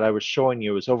front that I was showing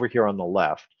you is over here on the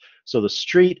left. So the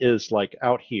street is like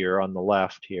out here on the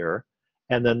left here.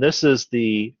 And then this is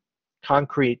the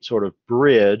concrete sort of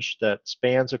bridge that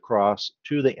spans across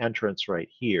to the entrance right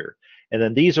here. And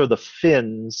then these are the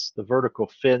fins, the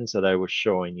vertical fins that I was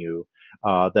showing you,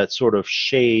 that sort of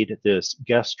shade this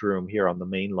guest room here on the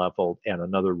main level and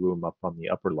another room up on the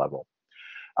upper level.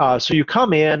 So you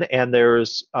come in, and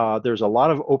there's a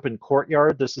lot of open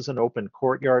courtyard. This is an open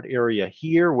courtyard area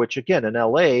here, which again in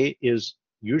LA is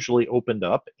usually opened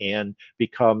up and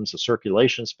becomes a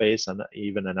circulation space and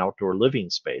even an outdoor living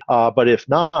space. But if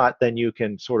not, then you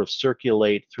can sort of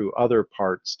circulate through other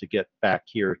parts to get back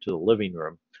here to the living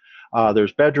room.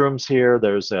 There's bedrooms here.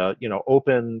 There's a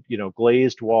open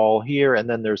glazed wall here, and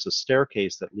then there's a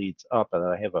staircase that leads up. And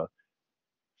I have a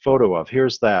photo of.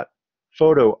 Here's that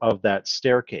photo of that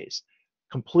staircase.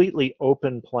 Completely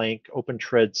open plank, open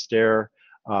tread stair.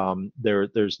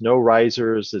 There's no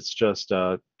risers. It's just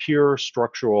a pure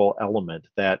structural element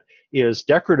that is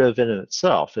decorative in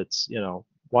itself. It's,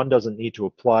 one doesn't need to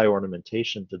apply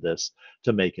ornamentation to this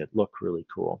to make it look really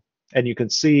cool. And you can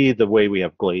see the way we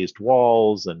have glazed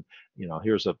walls, and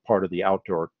here's a part of the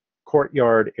outdoor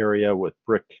courtyard area with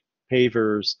brick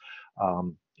pavers.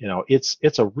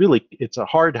 It's a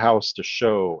hard house to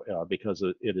show because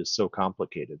it is so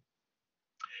complicated.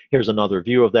 Here's another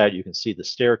view of that. You can see the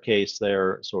staircase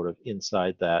there, sort of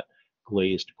inside that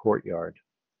glazed courtyard.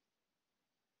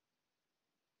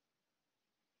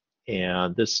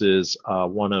 And this is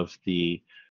one of the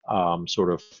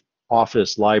sort of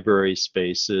office library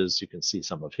spaces. You can see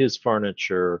some of his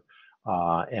furniture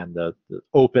and the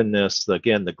openness,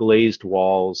 again, the glazed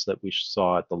walls that we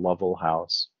saw at the Lovell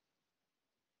House.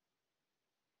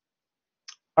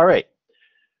 All right.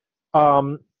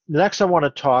 Next, I want to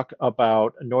talk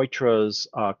about Neutra's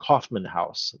Kaufman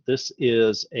House. This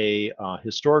is a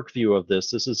historic view of this.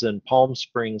 This is in Palm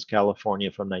Springs, California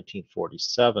from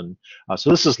 1947. So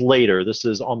this is later. This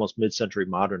is almost mid-century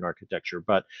modern architecture,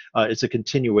 but it's a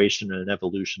continuation and an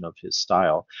evolution of his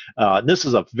style. This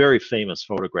is a very famous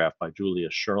photograph by Julia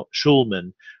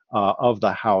Schulman of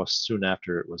the house soon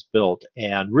after it was built,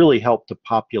 and really helped to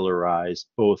popularize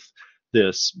both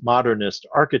this modernist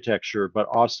architecture, but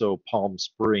also Palm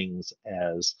Springs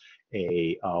as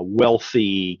a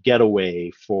wealthy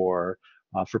getaway for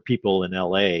people in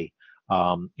LA.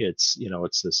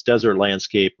 It's this desert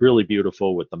landscape, really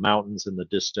beautiful with the mountains in the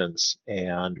distance,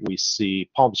 and we see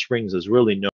Palm Springs is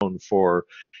really known for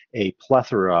a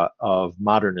plethora of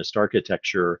modernist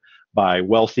architecture by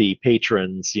wealthy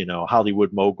patrons,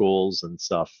 Hollywood moguls and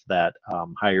stuff that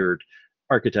hired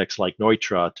architects like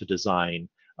Neutra to design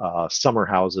summer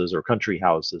houses or country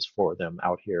houses for them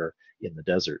out here in the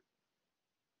desert.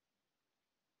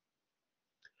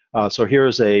 So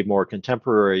here's a more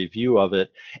contemporary view of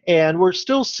it, and we're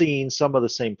still seeing some of the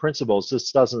same principles.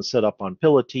 This doesn't sit up on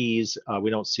pilotis.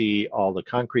 We don't see all the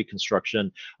concrete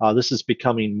construction. This is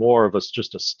becoming more of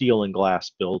just a steel and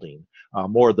glass building,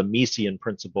 more of the Misesian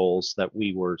principles that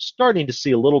we were starting to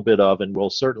see a little bit of, and we'll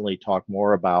certainly talk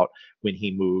more about when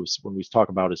we talk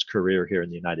about his career here in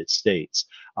the United States.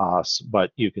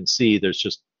 But you can see there's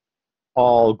just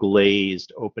all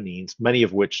glazed openings, many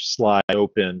of which slide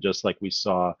open, just like we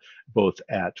saw both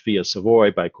at Villa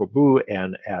Savoy by Corbu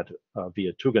and at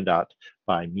Villa Tugendhat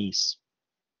by Mies.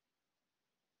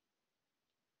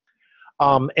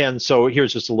 And so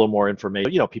here's just a little more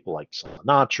information. People like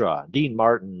Sinatra, Dean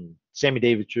Martin, Sammy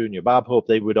Davis Jr., Bob Hope,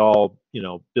 they would all,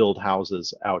 build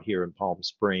houses out here in Palm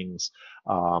Springs,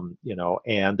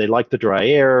 and they like the dry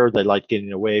air. They like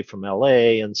getting away from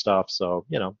LA and stuff. So,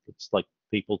 it's like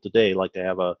people today like to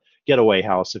have a getaway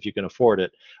house if you can afford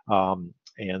it.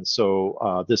 And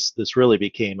so this really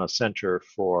became a center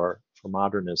for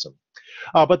modernism.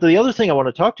 But the other thing I want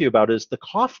to talk to you about is the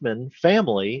Kaufman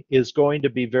family is going to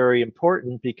be very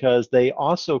important because they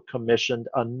also commissioned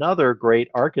another great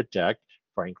architect,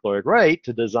 Frank Lloyd Wright,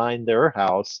 to design their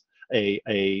house,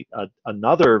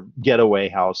 another getaway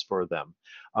house for them.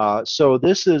 So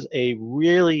this is a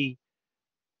really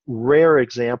rare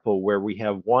example where we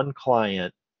have one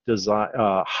client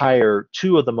hire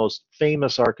two of the most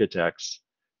famous architects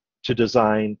to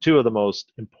design two of the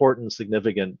most important,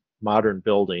 significant modern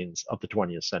buildings of the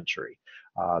 20th century.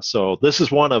 So this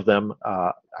is one of them.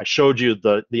 I showed you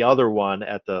the other one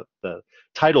at the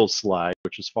title slide,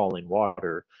 which is Falling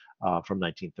Water from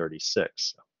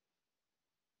 1936.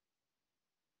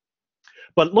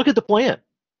 But look at the plan.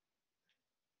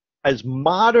 As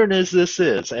modern as this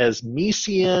is, as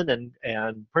Misesian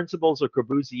and principles of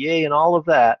Corbusier and all of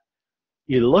that,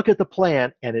 you look at the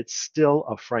plan and it's still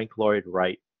a Frank Lloyd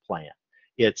Wright plan.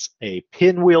 It's a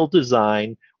pinwheel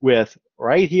design with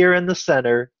right here in the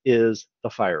center is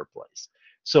the fireplace.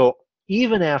 So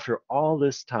even after all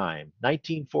this time,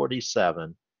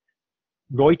 1947,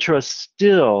 Neutra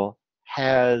still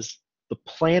has the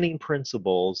planning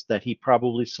principles that he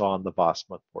probably saw in the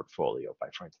Vosmuth portfolio by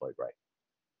Frank Lloyd Wright.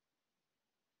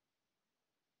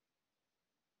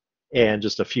 And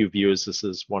just a few views. This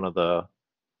is one of the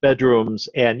bedrooms.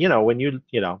 And when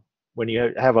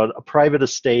you have a private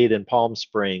estate in Palm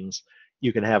Springs,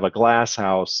 you can have a glass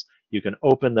house. You can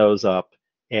open those up,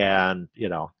 and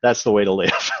that's the way to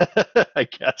live, I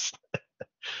guess.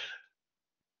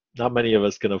 Not many of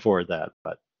us can afford that,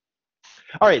 but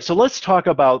All right, so let's talk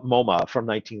about MoMA from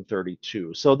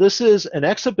 1932. So this is an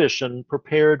exhibition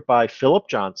prepared by Philip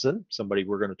Johnson, somebody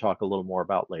we're going to talk a little more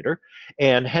about later,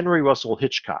 and Henry Russell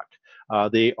Hitchcock.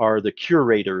 They are the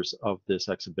curators of this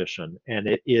exhibition, and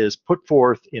it is put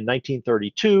forth in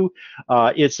 1932.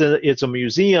 It's a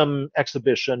museum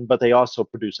exhibition, but they also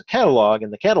produce a catalog,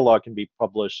 and the catalog can be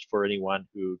published for anyone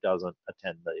who doesn't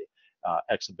attend the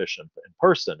exhibition in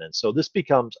person. And so this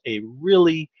becomes a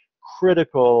really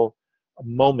critical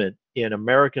moment in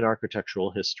American architectural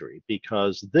history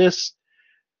because this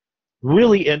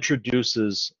really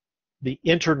introduces the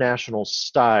international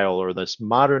style or this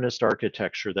modernist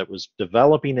architecture that was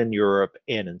developing in Europe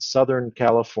and in Southern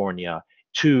California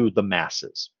to the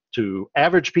masses, to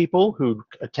average people who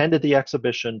attended the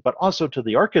exhibition, but also to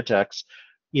the architects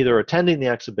either attending the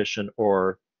exhibition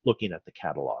or looking at the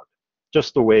catalog.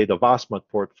 Just the way the Vossmuth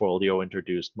portfolio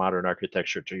introduced modern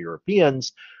architecture to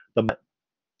Europeans, the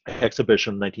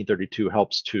exhibition in 1932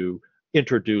 helps to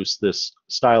introduce this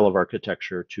style of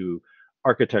architecture to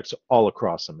architects all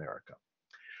across America.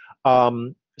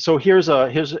 So here's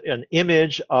an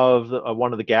image of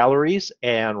one of the galleries,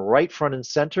 and right front and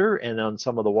center and on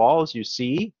some of the walls you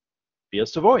see Via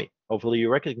Savoy. Hopefully you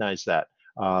recognize that.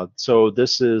 So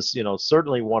this is,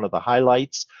 certainly one of the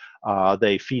highlights.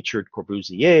 They featured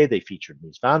Corbusier, they featured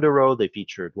Mies van der Rohe, they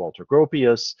featured Walter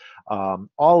Gropius,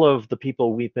 all of the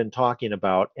people we've been talking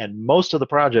about, and most of the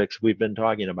projects we've been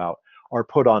talking about are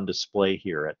put on display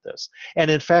here at this. And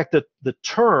in fact, the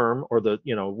term, or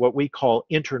what we call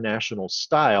international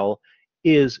style,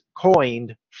 is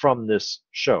coined from this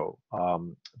show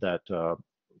that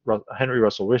Henry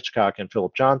Russell Hitchcock and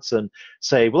Philip Johnson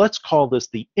say, well, let's call this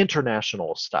the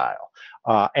international style.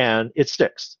 And it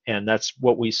sticks. And that's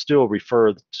what we still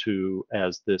refer to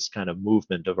as this kind of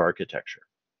movement of architecture.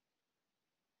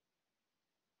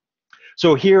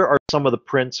 So here are some of the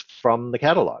prints from the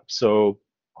catalog. So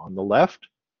on the left,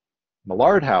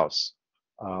 Millard House,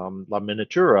 La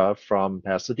Miniatura from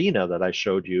Pasadena that I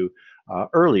showed you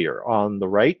earlier. On the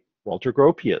right, Walter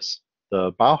Gropius,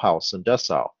 the Bauhaus in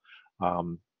Dessau.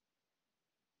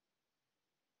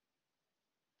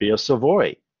 Via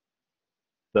Savoy,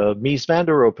 the Mies van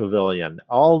der Rohe Pavilion.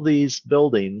 All these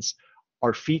buildings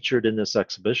are featured in this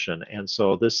exhibition, and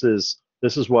so this is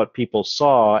what people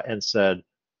saw and said,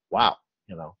 "Wow,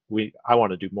 I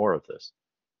want to do more of this."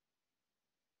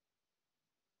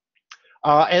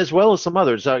 As well as some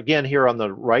others. Again, here on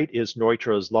the right is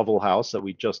Neutra's Lovell House that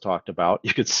we just talked about.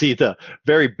 You can see the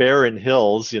very barren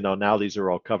hills. Now these are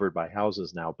all covered by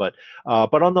houses now. But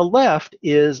on the left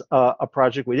is a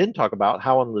project we didn't talk about,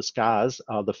 Howe and Lescaz,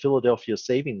 the Philadelphia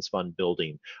Savings Fund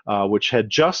building, which had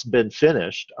just been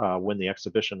finished when the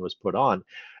exhibition was put on,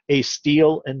 a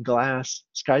steel and glass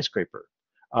skyscraper.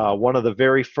 One of the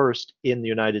very first in the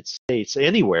United States,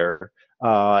 anywhere.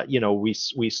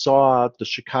 We saw the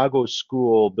Chicago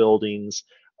school buildings,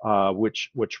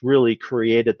 which really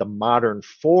created the modern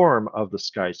form of the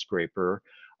skyscraper,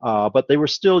 but they were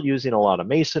still using a lot of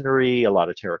masonry, a lot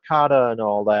of terracotta, and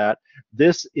all that.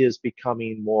 This is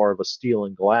becoming more of a steel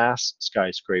and glass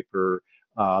skyscraper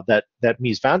that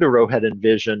Mies van der Rohe had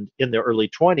envisioned in the early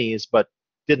 20s, but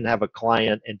didn't have a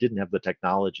client and didn't have the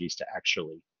technologies to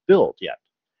actually build yet.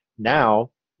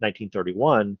 Now,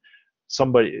 1931.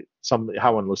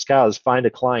 Howe and Lescaz find a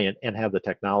client and have the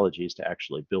technologies to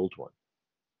actually build one.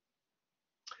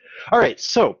 All right,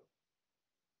 so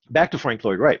back to Frank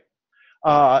Lloyd Wright.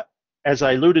 As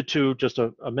I alluded to just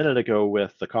a minute ago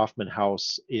with the Kaufman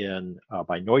House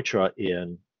by Neutra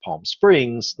in Palm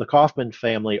Springs, the Kaufman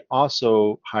family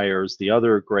also hires the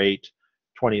other great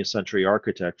 20th century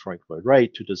architect, Frank Lloyd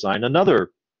Wright, to design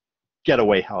another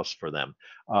getaway house for them.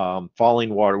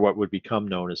 Falling Water, what would become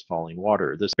known as Falling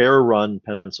Water. This Bear Run,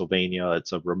 Pennsylvania,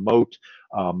 it's a remote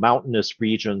mountainous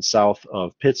region south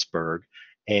of Pittsburgh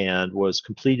and was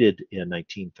completed in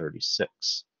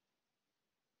 1936.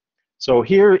 So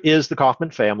here is the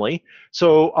Kaufman family.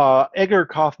 So Edgar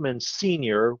Kaufman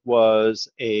Sr. was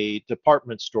a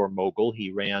department store mogul.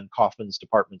 He ran Kaufman's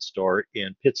department store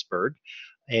in Pittsburgh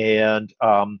and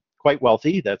quite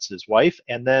wealthy, that's his wife,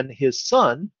 and then his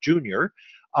son, Junior,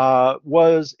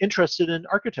 was interested in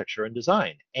architecture and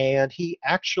design, and he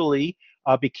actually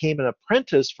became an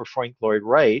apprentice for Frank Lloyd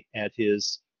Wright at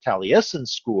his Taliesin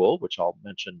school, which I'll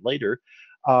mention later,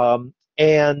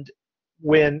 and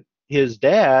when his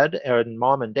dad and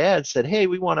mom and dad said, "Hey,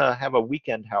 we want to have a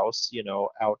weekend house,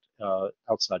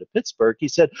 outside of Pittsburgh," he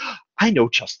said, "I know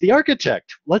just the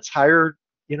architect. Let's hire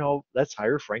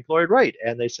Frank Lloyd Wright."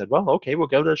 And they said, "Well, okay, we'll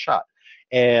give it a shot."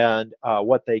 And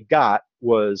what they got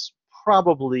was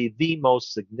probably the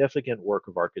most significant work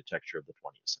of architecture of the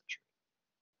 20th century.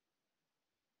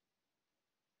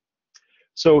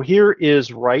 So here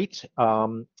is Wright.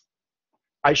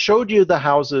 I showed you the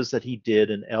houses that he did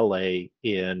in LA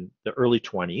in the early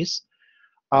 20s,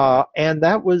 and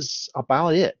that was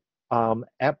about it.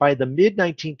 By the mid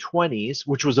 1920s,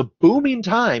 which was a booming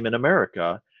time in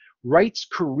America, Wright's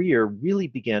career really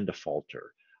began to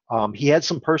falter. He had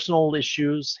some personal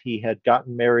issues. He had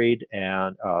gotten married,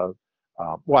 and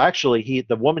well, actually,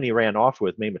 the woman he ran off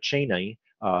with, MOMA Cheney,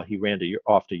 he ran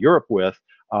off to Europe with.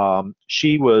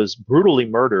 She was brutally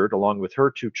murdered along with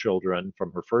her two children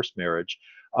from her first marriage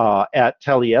at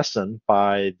Taliesin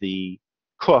by the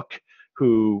cook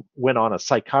who went on a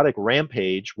psychotic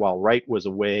rampage while Wright was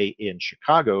away in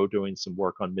Chicago doing some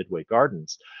work on Midway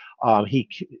Gardens.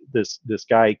 This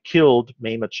guy killed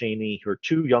MOMA Cheney, her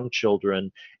two young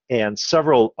children, and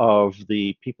several of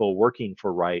the people working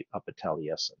for Wright up at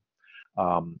Taliesin.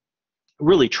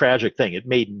 Really tragic thing. It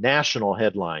made national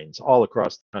headlines all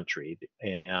across the country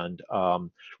and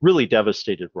really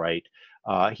devastated Wright.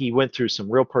 He went through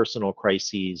some real personal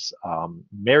crises,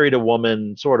 married a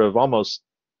woman sort of almost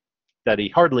that he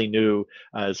hardly knew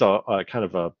as a kind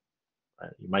of a,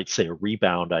 you might say, a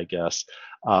rebound, I guess.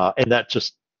 And that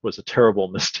just was a terrible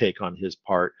mistake on his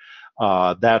part.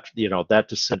 That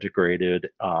disintegrated.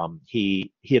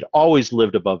 He had always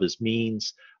lived above his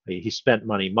means. He spent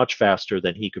money much faster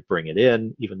than he could bring it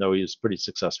in, even though he was a pretty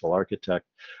successful architect.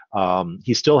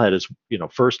 He still had his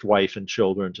first wife and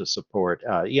children to support.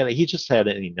 He just had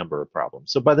any number of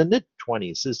problems. So by the mid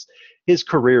 20s, his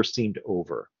career seemed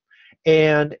over.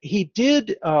 And he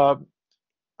did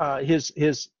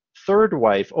his third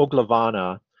wife,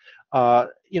 Oglavana,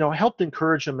 helped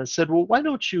encourage him and said, well, why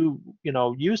don't you,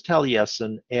 use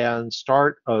Taliesin and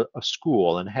start a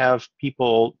school and have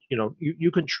people,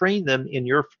 you can train them in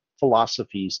your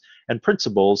philosophies and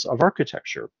principles of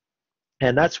architecture.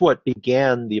 And that's what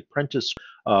began the apprentice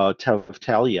of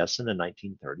Taliesin in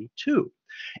 1932.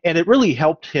 And it really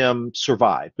helped him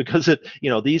survive because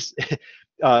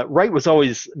Wright was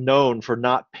always known for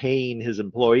not paying his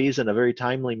employees in a very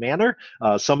timely manner.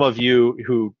 Some of you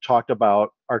who talked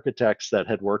about architects that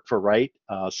had worked for Wright,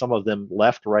 some of them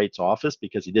left Wright's office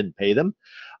because he didn't pay them.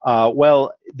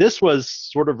 Well, this was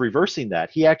sort of reversing that.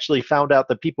 He actually found out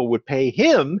that people would pay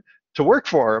him to work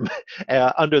for him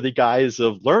under the guise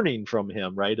of learning from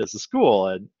him, right, as a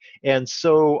school. And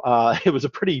so it was a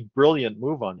pretty brilliant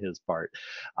move on his part.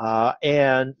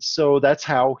 And so that's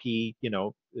how he,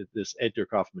 this Edgar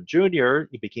Kaufman Jr.,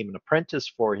 he became an apprentice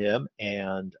for him,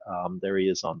 and there he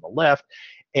is on the left.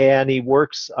 And he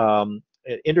works,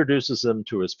 introduces him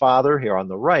to his father here on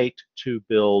the right to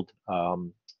build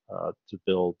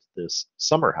this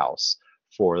summer house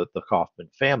for the Kaufman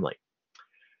family.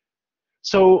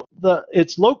 So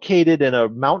it's located in a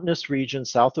mountainous region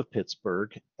south of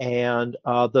Pittsburgh, and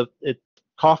the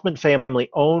Kaufman family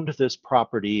owned this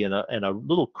property, and a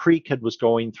little creek was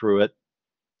going through it,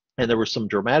 and there were some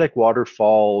dramatic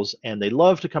waterfalls, and they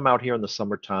love to come out here in the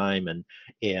summertime and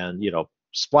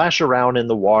splash around in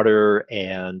the water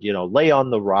and lay on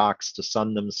the rocks to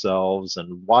sun themselves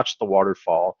and watch the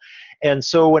waterfall. And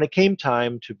so when it came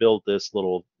time to build this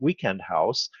little weekend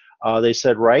house, they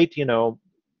said, right,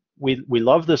 we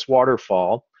love this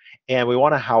waterfall, and we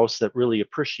want a house that really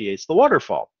appreciates the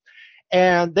waterfall.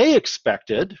 And they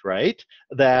expected, right,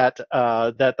 that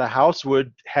the house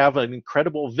would have an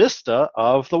incredible vista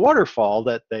of the waterfall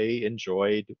that they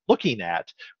enjoyed looking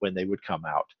at when they would come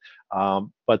out.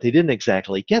 But they didn't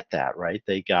exactly get that, right?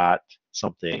 They got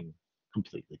something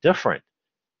completely different.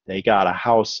 They got a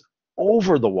house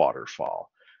over the waterfall.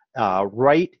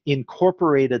 Wright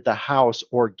incorporated the house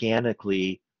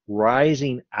organically,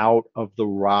 rising out of the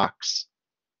rocks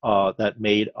that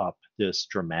made up this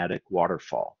dramatic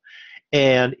waterfall.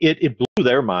 And it blew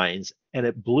their minds, and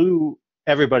it blew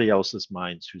everybody else's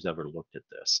minds who's ever looked at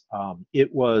this.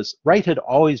 Wright had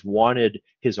always wanted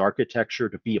his architecture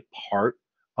to be a part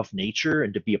of nature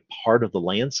and to be a part of the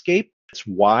landscape. That's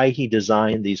why he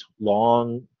designed these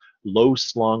long,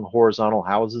 low-slung horizontal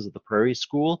houses at the Prairie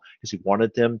School, because he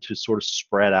wanted them to sort of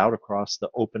spread out across the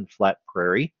open, flat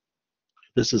prairie.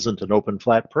 This isn't an open,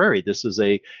 flat prairie. This is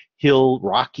a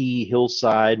rocky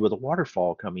hillside with a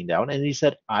waterfall coming down. And he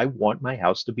said, I want my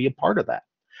house to be a part of that.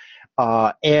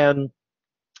 And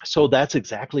so that's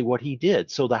exactly what he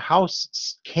did. So the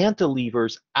house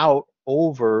cantilevers out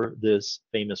over this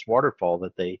famous waterfall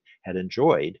that they had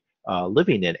enjoyed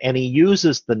living in. And he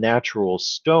uses the natural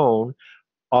stone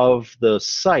of the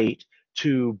site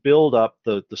to build up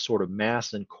the sort of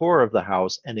mass and core of the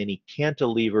house, and then he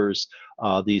cantilevers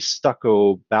these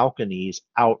stucco balconies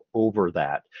out over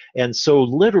that. And so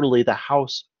literally the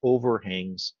house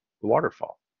overhangs the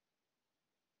waterfall.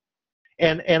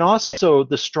 And also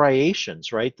the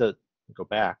striations, right? Go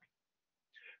back.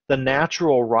 The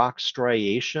natural rock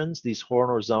striations, these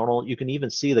horizontal, you can even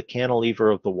see the cantilever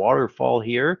of the waterfall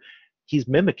here. He's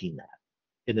mimicking that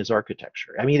in his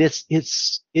architecture. I mean,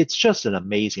 it's just an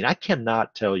amazing. I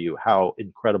cannot tell you how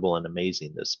incredible and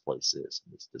amazing this place is,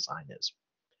 this design is.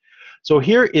 So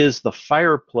here is the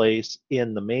fireplace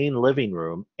in the main living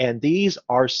room, and these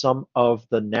are some of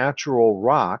the natural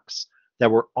rocks that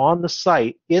were on the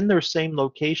site in their same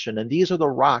location, and these are the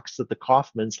rocks that the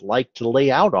Kaufmans like to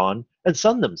lay out on and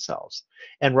sun themselves.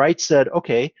 And Wright said,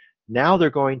 okay, now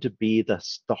they're going to be the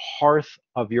hearth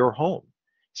of your home.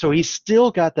 So he's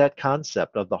still got that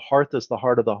concept of the hearth as the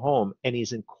heart of the home, and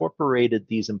he's incorporated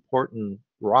these important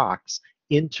rocks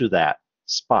into that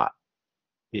spot.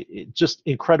 Just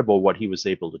incredible what he was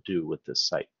able to do with this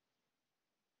site.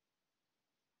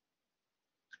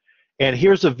 And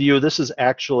here's a view. This is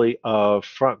actually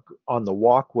front on the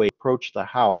walkway approach the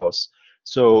house.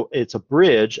 So it's a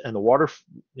bridge, and the water,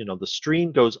 the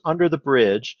stream goes under the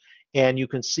bridge, and you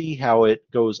can see how it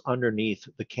goes underneath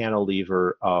the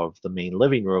cantilever of the main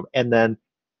living room. And then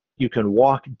you can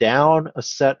walk down a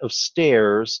set of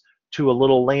stairs to a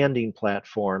little landing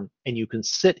platform, and you can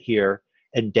sit here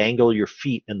and dangle your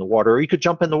feet in the water, or you could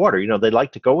jump in the water. They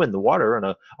like to go in the water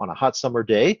on a hot summer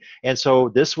day, and so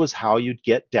this was how you'd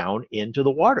get down into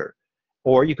the water.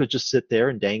 Or you could just sit there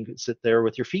and sit there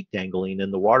with your feet dangling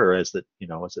in the water as it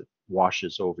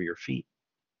washes over your feet.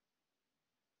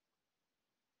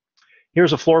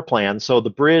 Here's a floor plan. So the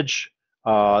bridge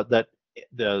that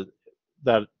the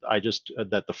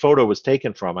photo was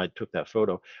taken from, I took that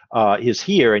photo, is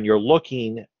here, and you're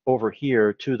looking over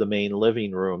here to the main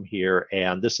living room here,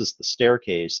 and this is the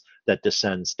staircase that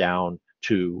descends down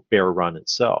to Bear Run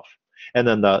itself. And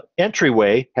then the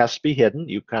entryway has to be hidden.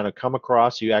 You kind of come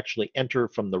across, you actually enter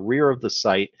from the rear of the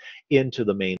site into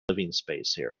the main living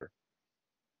space here.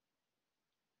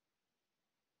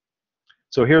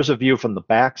 So here's a view from the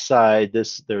back side.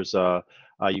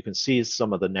 You can see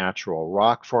some of the natural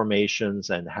rock formations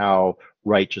and how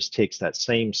Wright just takes that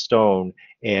same stone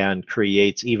and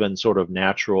creates even sort of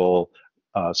natural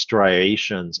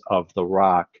striations of the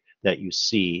rock that you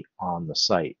see on the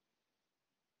site.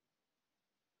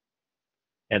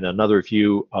 And another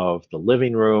view of the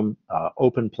living room,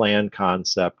 open plan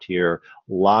concept here,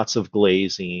 lots of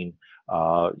glazing,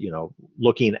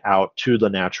 looking out to the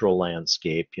natural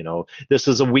landscape. This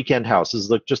is a weekend house. This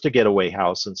is just a getaway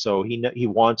house, and so he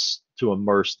wants to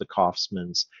immerse the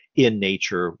Kaufmans in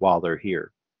nature while they're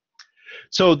here.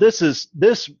 So this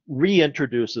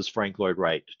reintroduces Frank Lloyd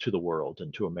Wright to the world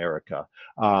and to America.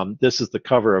 This is the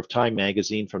cover of Time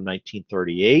magazine from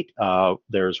 1938.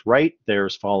 There's Wright,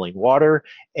 there's Falling Water,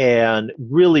 and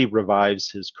really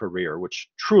revives his career, which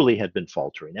truly had been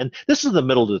faltering. And this is the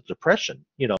middle of the Depression.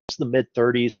 It's the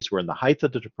mid-30s. We're in the height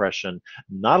of the Depression.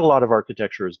 Not a lot of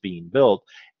architecture is being built,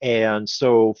 and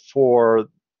so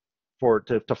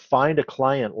to find a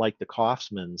client like the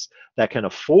Kaufmans that can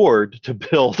afford to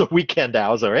build a weekend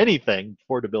house or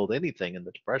afford to build anything in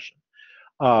the Depression,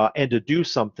 and to do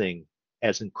something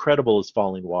as incredible as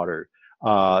Falling Water,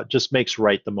 just makes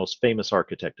Wright the most famous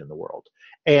architect in the world,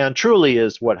 and truly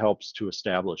is what helps to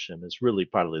establish him as really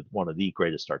probably one of the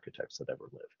greatest architects that ever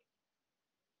lived.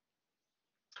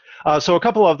 So a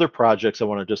couple other projects I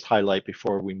want to just highlight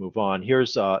before we move on.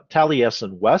 Here's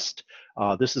Taliesin West.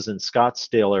 This is in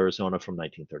Scottsdale, Arizona from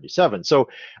 1937. So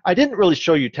I didn't really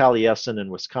show you Taliesin in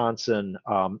Wisconsin.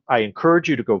 I encourage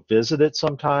you to go visit it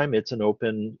sometime. It's an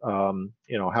open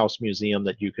house museum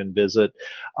that you can visit.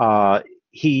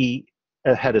 He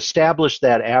had established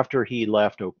that after he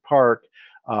left Oak Park.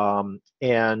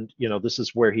 And this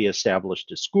is where he established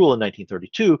his school in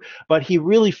 1932, but he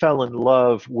really fell in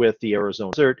love with the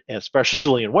Arizona desert,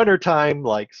 especially in wintertime,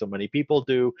 like so many people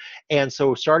do. And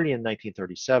so starting in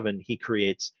 1937, he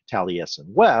creates Taliesin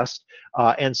West.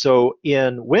 And so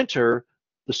in winter,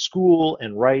 the school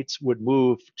and Wrights would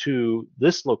move to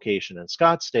this location in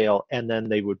Scottsdale, and then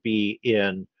they would be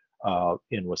in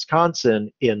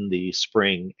Wisconsin in the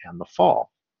spring and the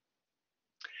fall.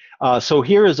 So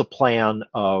here is a plan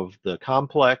of the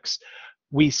complex.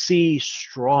 We see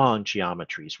strong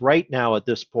geometries. Right now at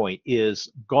this point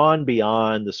is gone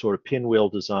beyond the sort of pinwheel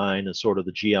design and sort of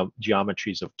the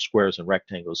geometries of squares and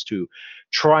rectangles to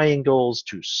triangles,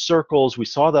 to circles. We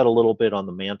saw that a little bit on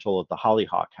the mantle of the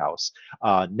Hollyhock House.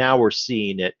 Now we're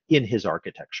seeing it in his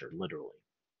architecture, literally.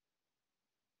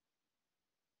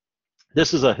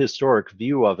 This is a historic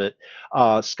view of it.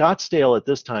 Scottsdale at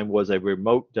this time was a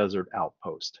remote desert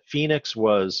outpost. Phoenix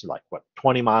was like,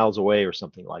 20 miles away or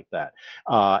something like that.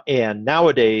 And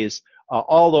nowadays,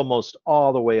 almost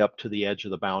all the way up to the edge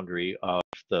of the boundary of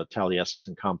the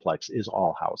Taliesin complex is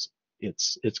all housing.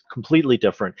 it's completely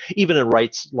different. Even in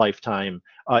Wright's lifetime,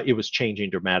 it was changing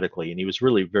dramatically, and he was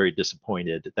really very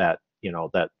disappointed that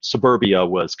that suburbia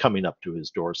was coming up to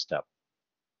his doorstep.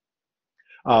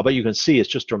 But you can see it's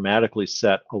just dramatically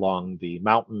set along the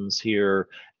mountains here,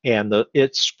 and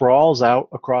it sprawls out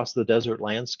across the desert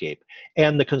landscape.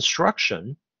 And the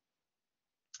construction,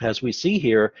 as we see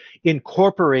here,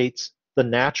 incorporates the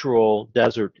natural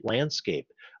desert landscape.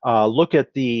 Look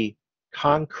at the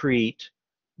concrete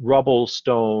rubble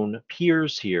stone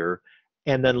piers here,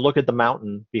 and then look at the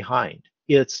mountain behind.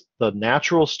 It's the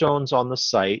natural stones on the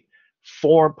site,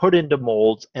 put into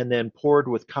molds, and then poured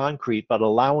with concrete, but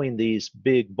allowing these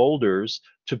big boulders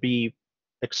to be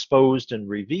exposed and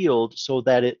revealed so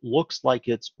that it looks like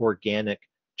it's organic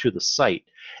to the site.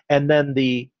 And then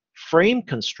the frame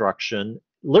construction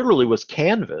literally was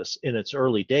canvas in its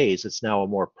early days. It's now a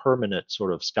more permanent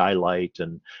sort of skylight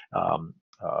and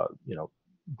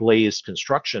glazed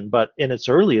construction. But in its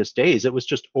earliest days, it was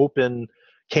just open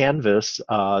canvas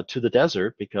to the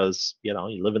desert, because you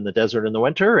live in the desert in the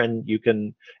winter and you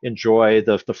can enjoy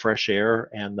the fresh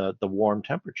air and the warm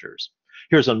temperatures.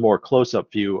 Here's a more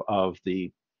close-up view of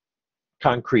the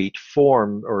concrete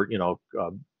form, or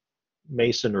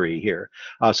masonry here.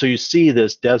 So you see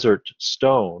this desert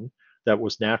stone that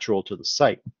was natural to the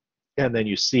site, and then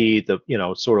you see the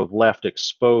sort of left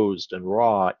exposed and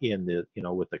raw in the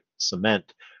with the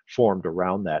cement formed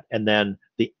around that. And then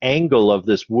the angle of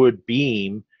this wood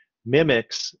beam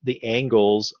mimics the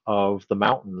angles of the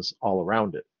mountains all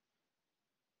around it.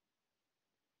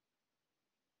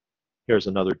 Here's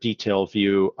another detailed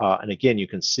view, and again you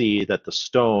can see that the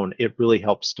stone, it really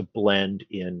helps to blend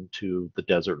into the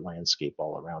desert landscape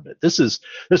all around it. This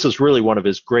is really one of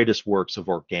his greatest works of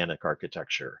organic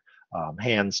architecture,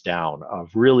 hands down, of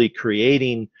really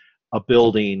creating a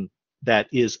building that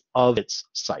is of its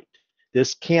site.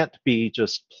 This can't be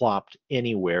just plopped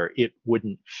anywhere. It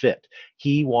wouldn't fit.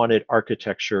 He wanted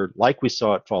architecture, like we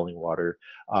saw at Falling Water,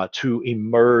 to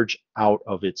emerge out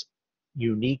of its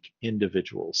unique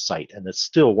individual site. And that's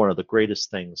still one of the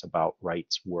greatest things about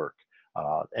Wright's work.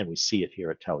 And we see it here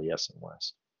at Taliesin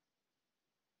West.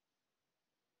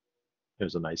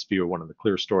 There's a nice view of one of the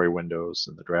clear story windows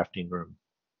in the drafting room.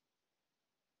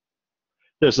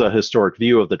 There's a historic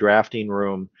view of the drafting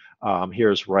room.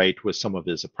 Here's Wright with some of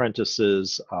his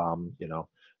apprentices,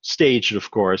 staged, of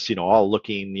course, all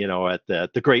looking, at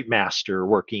the great master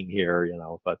working here,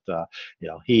 but,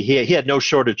 he had no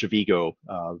shortage of ego,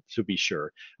 to be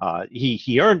sure.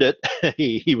 He earned it.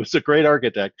 he was a great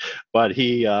architect, but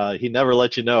he never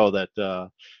let you know that,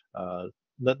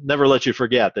 never let you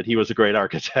forget that he was a great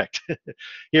architect.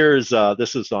 Here's,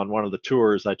 this is on one of the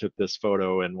tours. I took this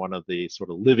photo in one of the sort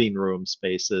of living room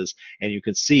spaces, and you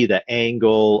can see the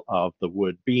angle of the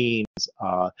wood beams.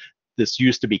 This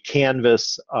used to be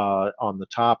canvas on the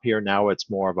top here. Now it's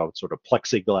more of a sort of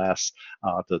plexiglass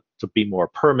to be more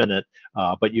permanent,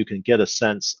 but you can get a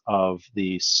sense of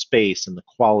the space and the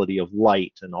quality of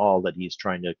light and all that he's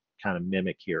trying to kind of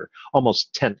mimic here.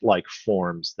 Almost tent-like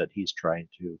forms that he's trying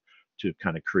to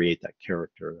kind of create that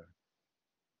character there.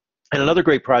 And another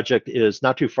great project is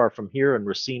not too far from here in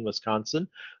Racine, Wisconsin.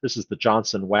 This is the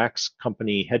Johnson Wax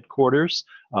Company headquarters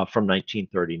from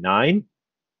 1939.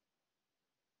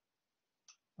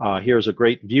 Here's a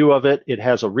great view of it. It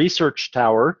has a research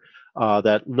tower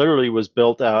that literally was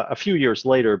built a few years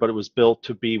later, but it was built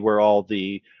to be where all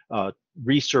the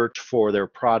research for their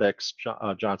products,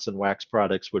 Johnson Wax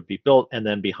products, would be built, and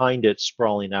then behind it,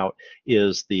 sprawling out,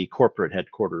 is the corporate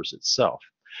headquarters itself.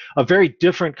 A very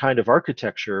different kind of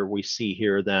architecture we see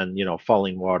here than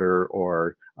Falling Water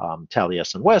or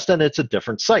Taliesin West, and it's a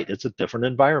different site, it's a different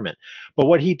environment. But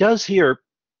what he does here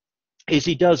is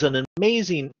he does an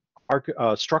amazing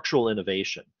structural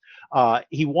innovation.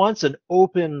 He wants an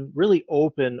open, really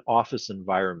open office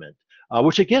environment,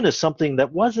 which again is something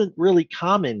that wasn't really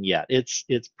common yet. It's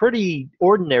pretty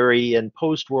ordinary in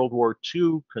post-World War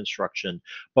II construction,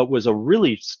 but was a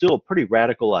really still pretty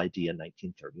radical idea in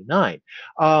 1939.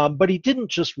 But he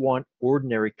didn't just want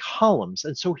ordinary columns,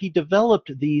 and so he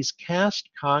developed these cast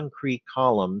concrete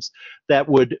columns that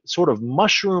would sort of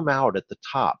mushroom out at the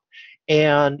top.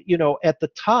 And, at the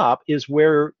top is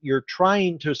where you're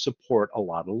trying to support a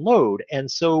lot of load. And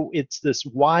so it's this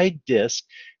wide disc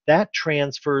that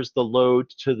transfers the load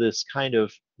to this kind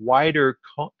of wider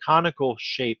conical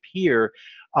shape here.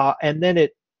 And then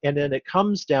it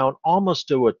comes down almost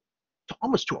to a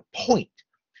point.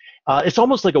 It's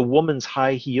almost like a woman's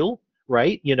high heel,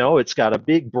 right? It's got a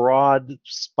big broad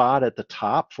spot at the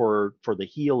top for the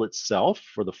heel itself,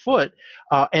 for the foot,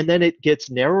 and then it gets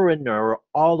narrower and narrower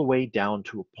all the way down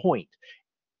to a point.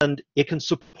 And it can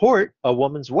support a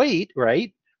woman's weight,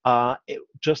 right?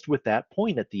 just with that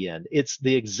point at the end. It's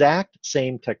the exact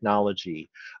same technology,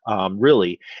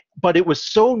 really, but it was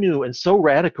so new and so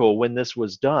radical when this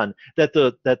was done that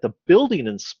the building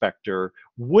inspector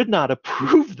would not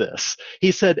approve this.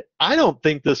 He said, "I don't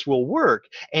think this will work,"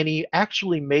 and he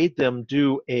actually made them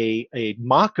do a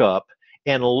mock-up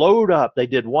and load up. They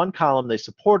did one column, they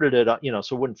supported it,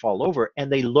 so it wouldn't fall over,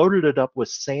 and they loaded it up with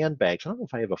sandbags. I don't know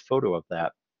if I have a photo of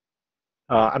that.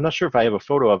 I'm not sure if I have a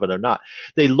photo of it or not.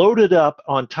 They loaded up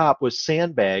on top with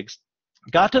sandbags,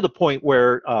 got to the point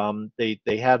where they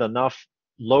had enough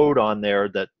load on there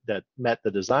that met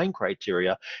the design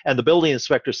criteria, and the building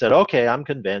inspector said, "Okay, I'm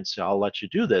convinced, I'll let you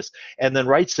do this." And then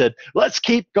Wright said, "Let's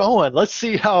keep going, let's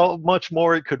see how much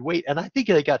more it could weight." And I think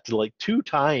they got to like 2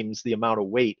 times the amount of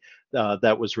weight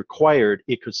that was required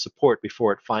it could support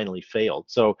before it finally failed.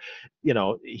 So,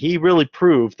 he really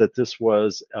proved that this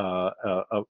was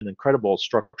an incredible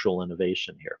structural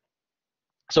innovation here.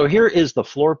 So here is the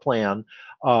floor plan,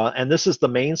 and this is the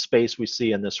main space we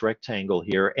see in this rectangle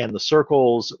here, and the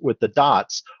circles with the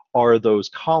dots are those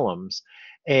columns,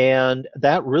 and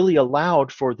that really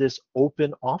allowed for this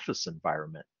open office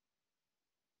environment.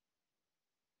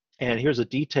 And here's a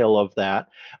detail of that.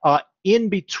 In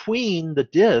between the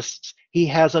discs, he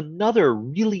has another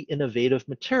really innovative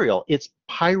material. It's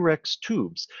Pyrex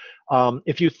tubes.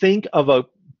 If you think of a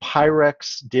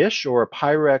Pyrex dish or a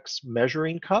Pyrex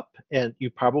measuring cup, and you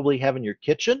probably have in your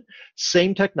kitchen,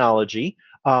 same technology,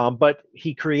 but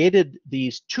he created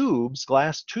these tubes,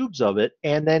 glass tubes of it,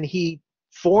 and then he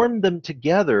formed them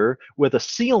together with a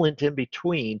sealant in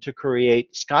between to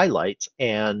create skylights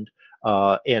and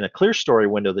a clear story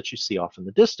window that you see off in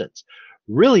the distance.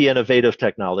 Really innovative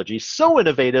technology, so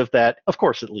innovative that, of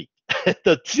course, it leaked.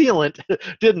 The sealant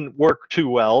didn't work too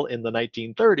well in the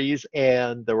 1930s,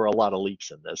 and there were a lot of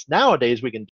leaks in this. Nowadays, we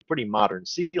can do pretty modern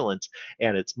sealants,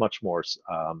 and it's much more,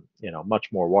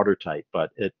 much more watertight,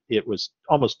 but it was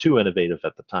almost too innovative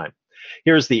at the time.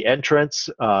 Here's the entrance,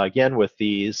 again, with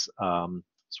these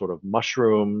sort of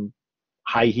mushroom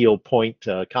high heel point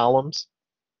columns.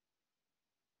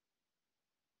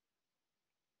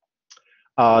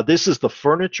 This is the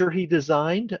furniture he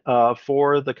designed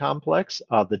for the complex,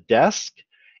 the desk,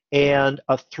 and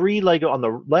a three-legged, on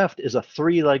the left is a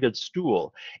three-legged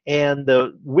stool. And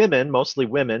the women, mostly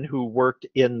women who worked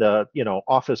in the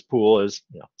office pool as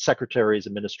secretaries,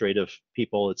 administrative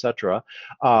people, etc.,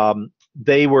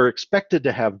 they were expected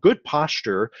to have good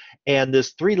posture, and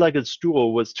this three-legged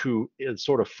stool was to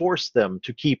sort of force them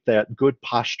to keep that good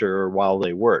posture while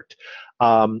they worked.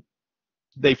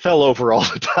 They fell over all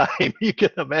the time. You can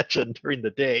imagine during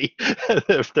the day,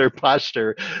 if their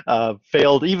posture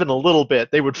failed even a little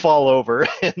bit, they would fall over.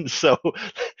 And so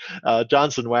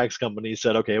Johnson Wax Company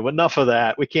said, "Okay, well, enough of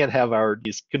that. We can't have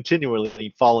these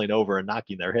continually falling over and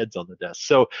knocking their heads on the desk."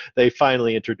 So they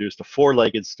finally introduced a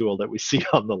four-legged stool that we see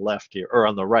on the left here, or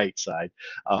on the right side.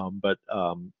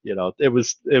 It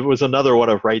was another one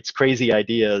of Wright's crazy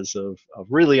ideas of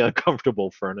really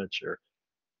uncomfortable furniture.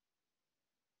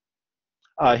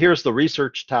 Here's the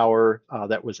research tower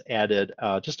that was added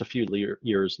just a few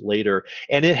years later,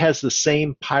 and it has the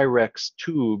same Pyrex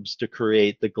tubes to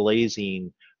create the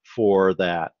glazing for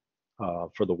that,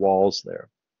 for the walls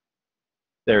there.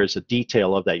 There's a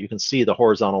detail of that. You can see the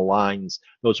horizontal lines.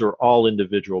 Those are all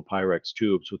individual Pyrex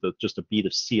tubes with just a bead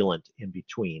of sealant in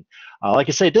between. Like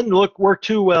I say, it didn't work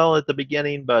too well at the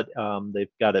beginning, but they've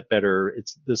got it better.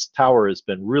 This tower has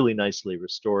been really nicely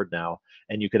restored now,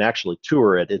 and you can actually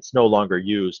tour it. It's no longer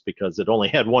used because it only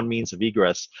had one means of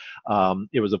egress.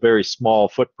 It was a very small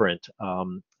footprint,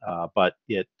 but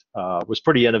it was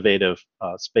pretty innovative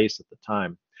space at the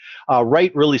time.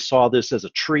 Wright really saw this as a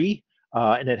tree.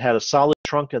 And it had a solid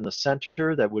trunk in the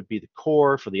center that would be the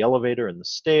core for the elevator and the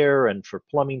stair and for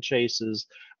plumbing chases,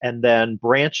 and then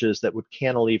branches that would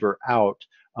cantilever out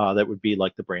that would be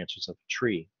like the branches of a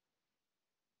tree.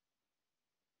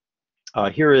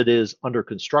 Here it is under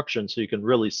construction, so you can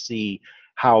really see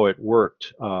how it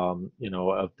worked,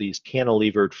 of these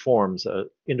cantilevered forms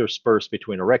interspersed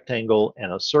between a rectangle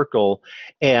and a circle,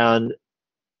 and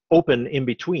open in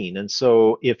between. And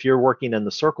so if you're working in the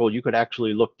circle, you could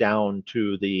actually look down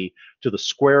to the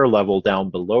square level down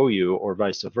below you, or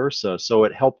vice versa. So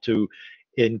it helped to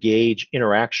engage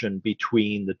interaction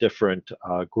between the different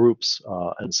groups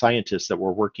and scientists that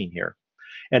were working here.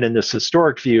 And in this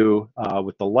historic view,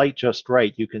 with the light just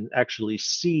right, you can actually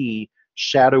see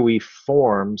shadowy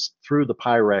forms through the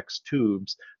Pyrex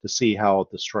tubes to see how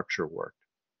the structure worked.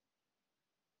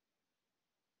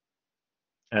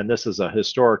 And this is a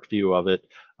historic view of it.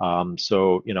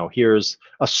 So, here's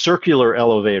a circular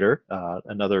elevator,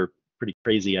 another pretty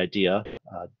crazy idea,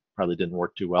 probably didn't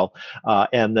work too well.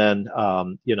 And then,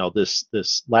 you know,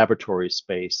 this laboratory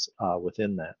space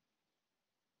within that.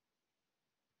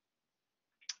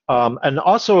 And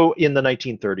also in the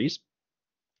 1930s,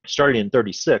 starting in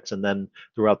 36 and then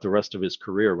throughout the rest of his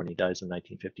career when he dies in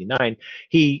 1959,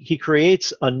 he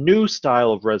creates a new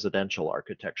style of residential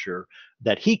architecture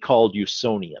that he called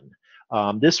Usonian.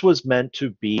 This was meant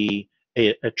to be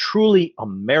a truly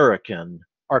American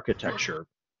architecture.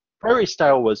 Prairie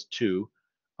style was too,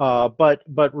 but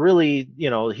really, you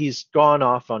know, he's gone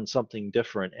off on something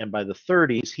different. And by the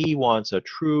 30s, he wants a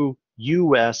true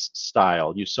U.S.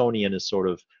 style. Usonian is sort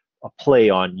of a play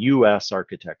on U.S.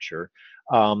 architecture.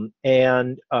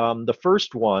 The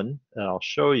first one that I'll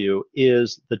show you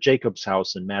is the Jacobs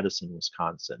House in Madison,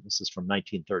 Wisconsin. This is from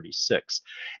 1936.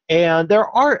 And there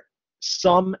are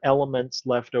some elements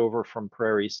left over from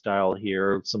Prairie style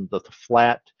here, some of the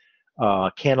flat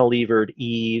cantilevered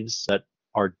eaves that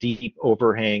are deep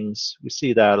overhangs. We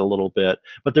see that a little bit,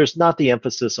 but there's not the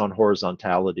emphasis on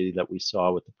horizontality that we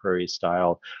saw with the Prairie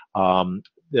style.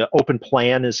 The open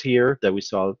plan is here that we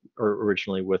saw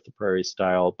originally with the Prairie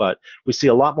style, but we see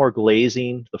a lot more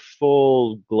glazing, the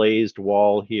full glazed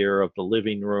wall here of the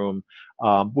living room.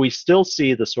 We still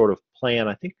see the sort of plan,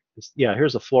 I think, yeah,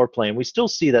 here's a floor plan. We still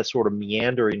see that sort of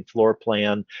meandering floor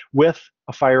plan with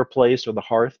a fireplace or the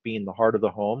hearth being the heart of the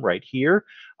home right here,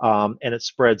 and it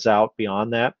spreads out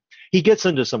beyond that. He gets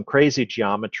into some crazy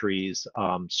geometries,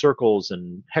 circles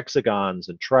and hexagons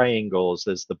and triangles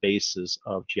as the bases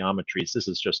of geometries. This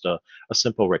is just a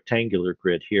simple rectangular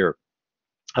grid here.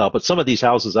 But some of these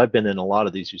houses, I've been in a lot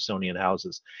of these Usonian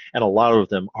houses, and a lot of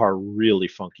them are really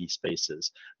funky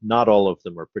spaces. Not all of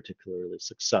them are particularly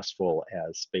successful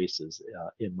as spaces,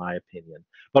 in my opinion.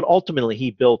 But ultimately,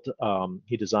 he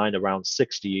designed around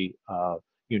 60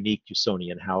 unique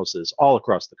Usonian houses all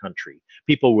across the country.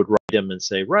 People would write him and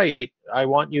say, "Wright, I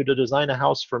want you to design a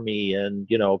house for me in,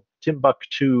 you know,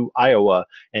 Timbuktu, Iowa,"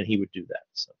 and he would do that.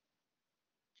 So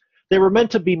they were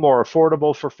meant to be more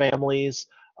affordable for families.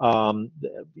 You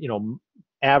know,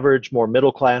 average, more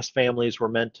middle-class families were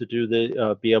meant to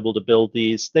do be able to build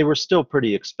these. They were still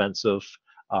pretty expensive.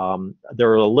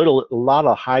 There are a lot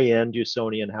of high-end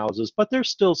Usonian houses, but there's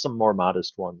still some more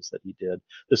modest ones that he did.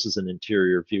 This is an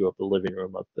interior view of the living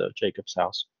room of the Jacobs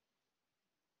house.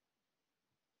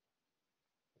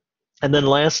 And then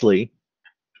lastly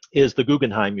is the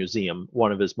Guggenheim Museum,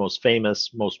 one of his most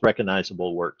famous, most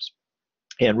recognizable works,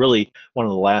 and really one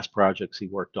of the last projects he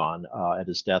worked on at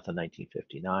his death in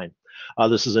 1959.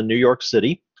 This is in New York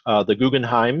City. The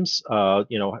Guggenheims,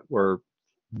 you know, were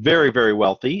very, very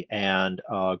wealthy and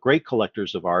great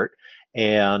collectors of art.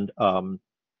 And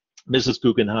Mrs.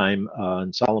 Guggenheim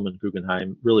and Solomon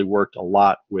Guggenheim really worked a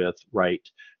lot with Wright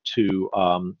to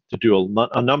do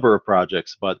a number of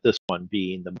projects, but this one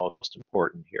being the most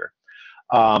important here.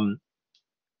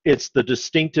 It's the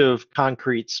distinctive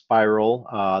concrete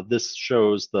spiral. This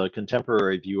shows the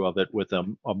contemporary view of it with a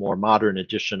more modern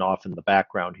addition off in the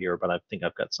background here, but I think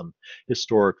I've got some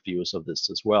historic views of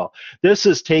this as well. This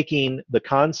is taking the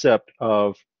concept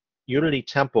of Unity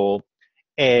Temple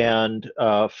and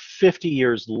 50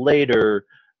 years later,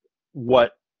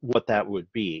 what that would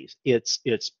be. It's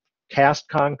cast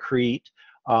concrete.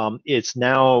 It's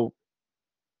now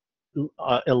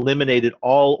eliminated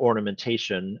all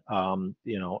ornamentation,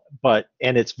 you know,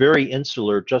 and it's very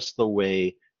insular, just the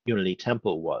way Unity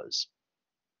Temple was.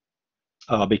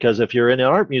 Because if you're in an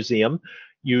art museum,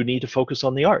 you need to focus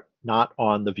on the art, not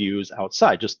on the views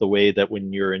outside, just the way that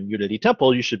when you're in Unity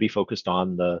Temple, you should be focused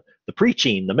on the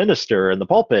preaching, the minister, and the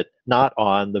pulpit, not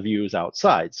on the views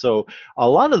outside. So a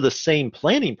lot of the same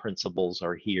planning principles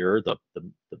are here, the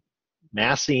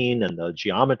massing and the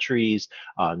geometries,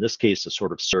 in this case, a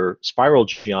sort of spiral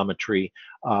geometry,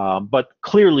 but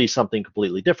clearly something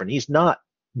completely different. He's not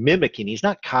mimicking, he's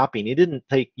not copying. He didn't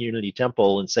take Unity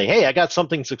Temple and say, "Hey, I got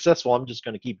something successful, I'm just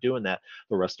going to keep doing that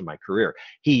the rest of my career."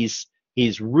 He's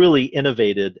really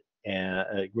innovated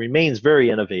and remains very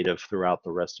innovative throughout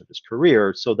the rest of his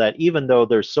career, so that even though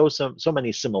there's so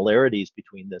many similarities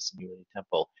between this and Unity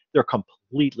Temple, they're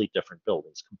completely different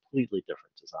buildings, completely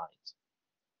different designs.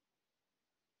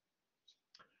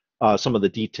 Some of the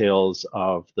details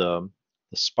of the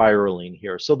spiraling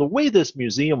here. So the way this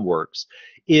museum works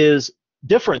is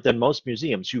different than most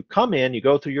museums. You come in, you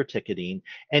go through your ticketing,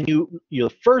 and the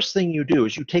first thing you do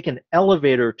is you take an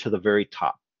elevator to the very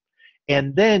top,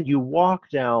 and then you walk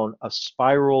down a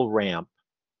spiral ramp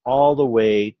all the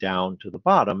way down to the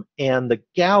bottom, and the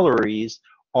galleries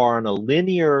are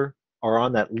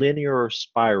on that linear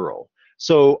spiral.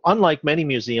 So unlike many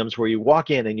museums where you walk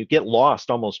in and you get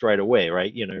lost almost right away,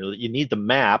 right? You know, you need the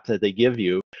map that they give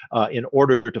you in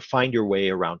order to find your way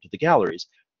around to the galleries.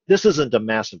 This isn't a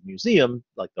massive museum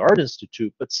like the Art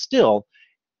Institute, but still,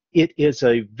 it is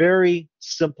a very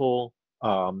simple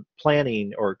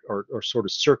planning or sort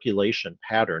of circulation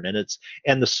pattern,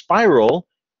 and the spiral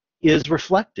is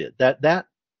reflected. That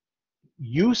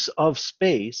use of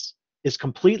space is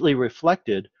completely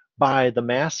reflected by the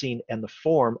massing and the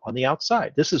form on the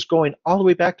outside. This is going all the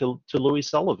way back to Louis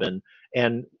Sullivan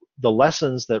and the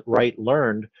lessons that Wright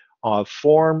learned of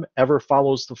form ever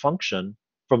follows the function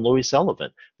from Louis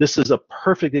Sullivan. This is a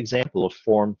perfect example of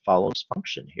form follows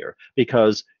function here,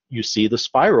 because you see the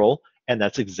spiral, and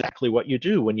that's exactly what you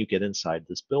do when you get inside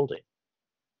this building.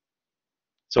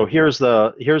 So here's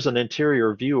an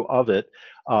interior view of it,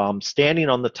 standing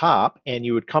on the top, and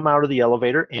you would come out of the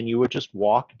elevator and you would just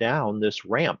walk down this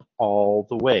ramp all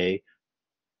the way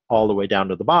down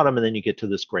to the bottom, and then you get to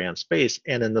this grand space.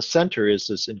 And in the center is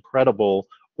this incredible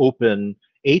open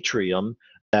atrium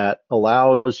that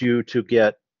allows you to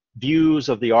get views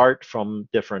of the art from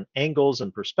different angles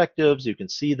and perspectives. You can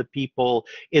see the people.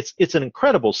 It's an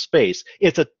incredible space.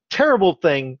 It's a terrible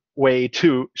way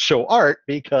to show art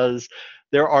because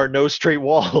there are no straight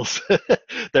walls.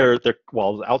 The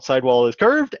outside wall is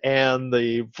curved and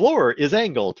the floor is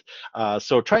angled.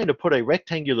 So trying to put a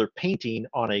rectangular painting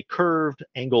on a curved,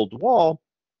 angled wall,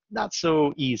 not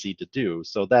so easy to do.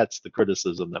 So that's the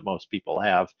criticism that most people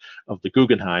have of the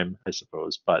Guggenheim, I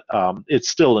suppose. But it's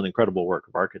still an incredible work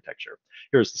of architecture.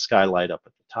 Here's the skylight up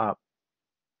at the top.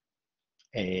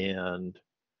 And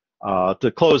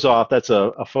to close off, that's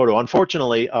a photo.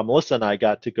 Unfortunately, Melissa and I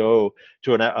got to go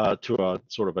to a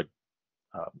sort of a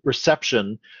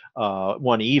reception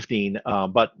one evening,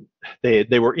 but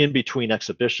they were in between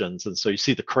exhibitions, and so you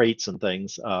see the crates and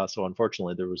things. So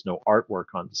unfortunately, there was no artwork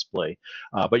on display,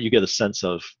 but you get a sense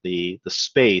of the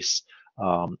space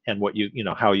and what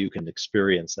how you can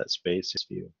experience that space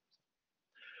view.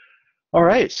 All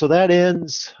right, so that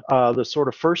ends the sort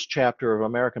of first chapter of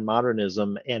American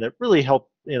modernism, and it really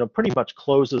helped, pretty much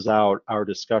closes out our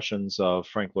discussions of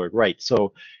Frank Lloyd Wright.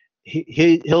 So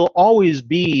he'll always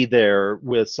be there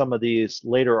with some of these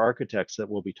later architects that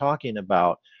we'll be talking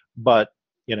about, but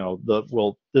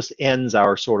this ends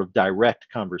our sort of direct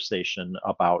conversation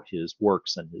about his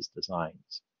works and his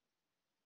designs.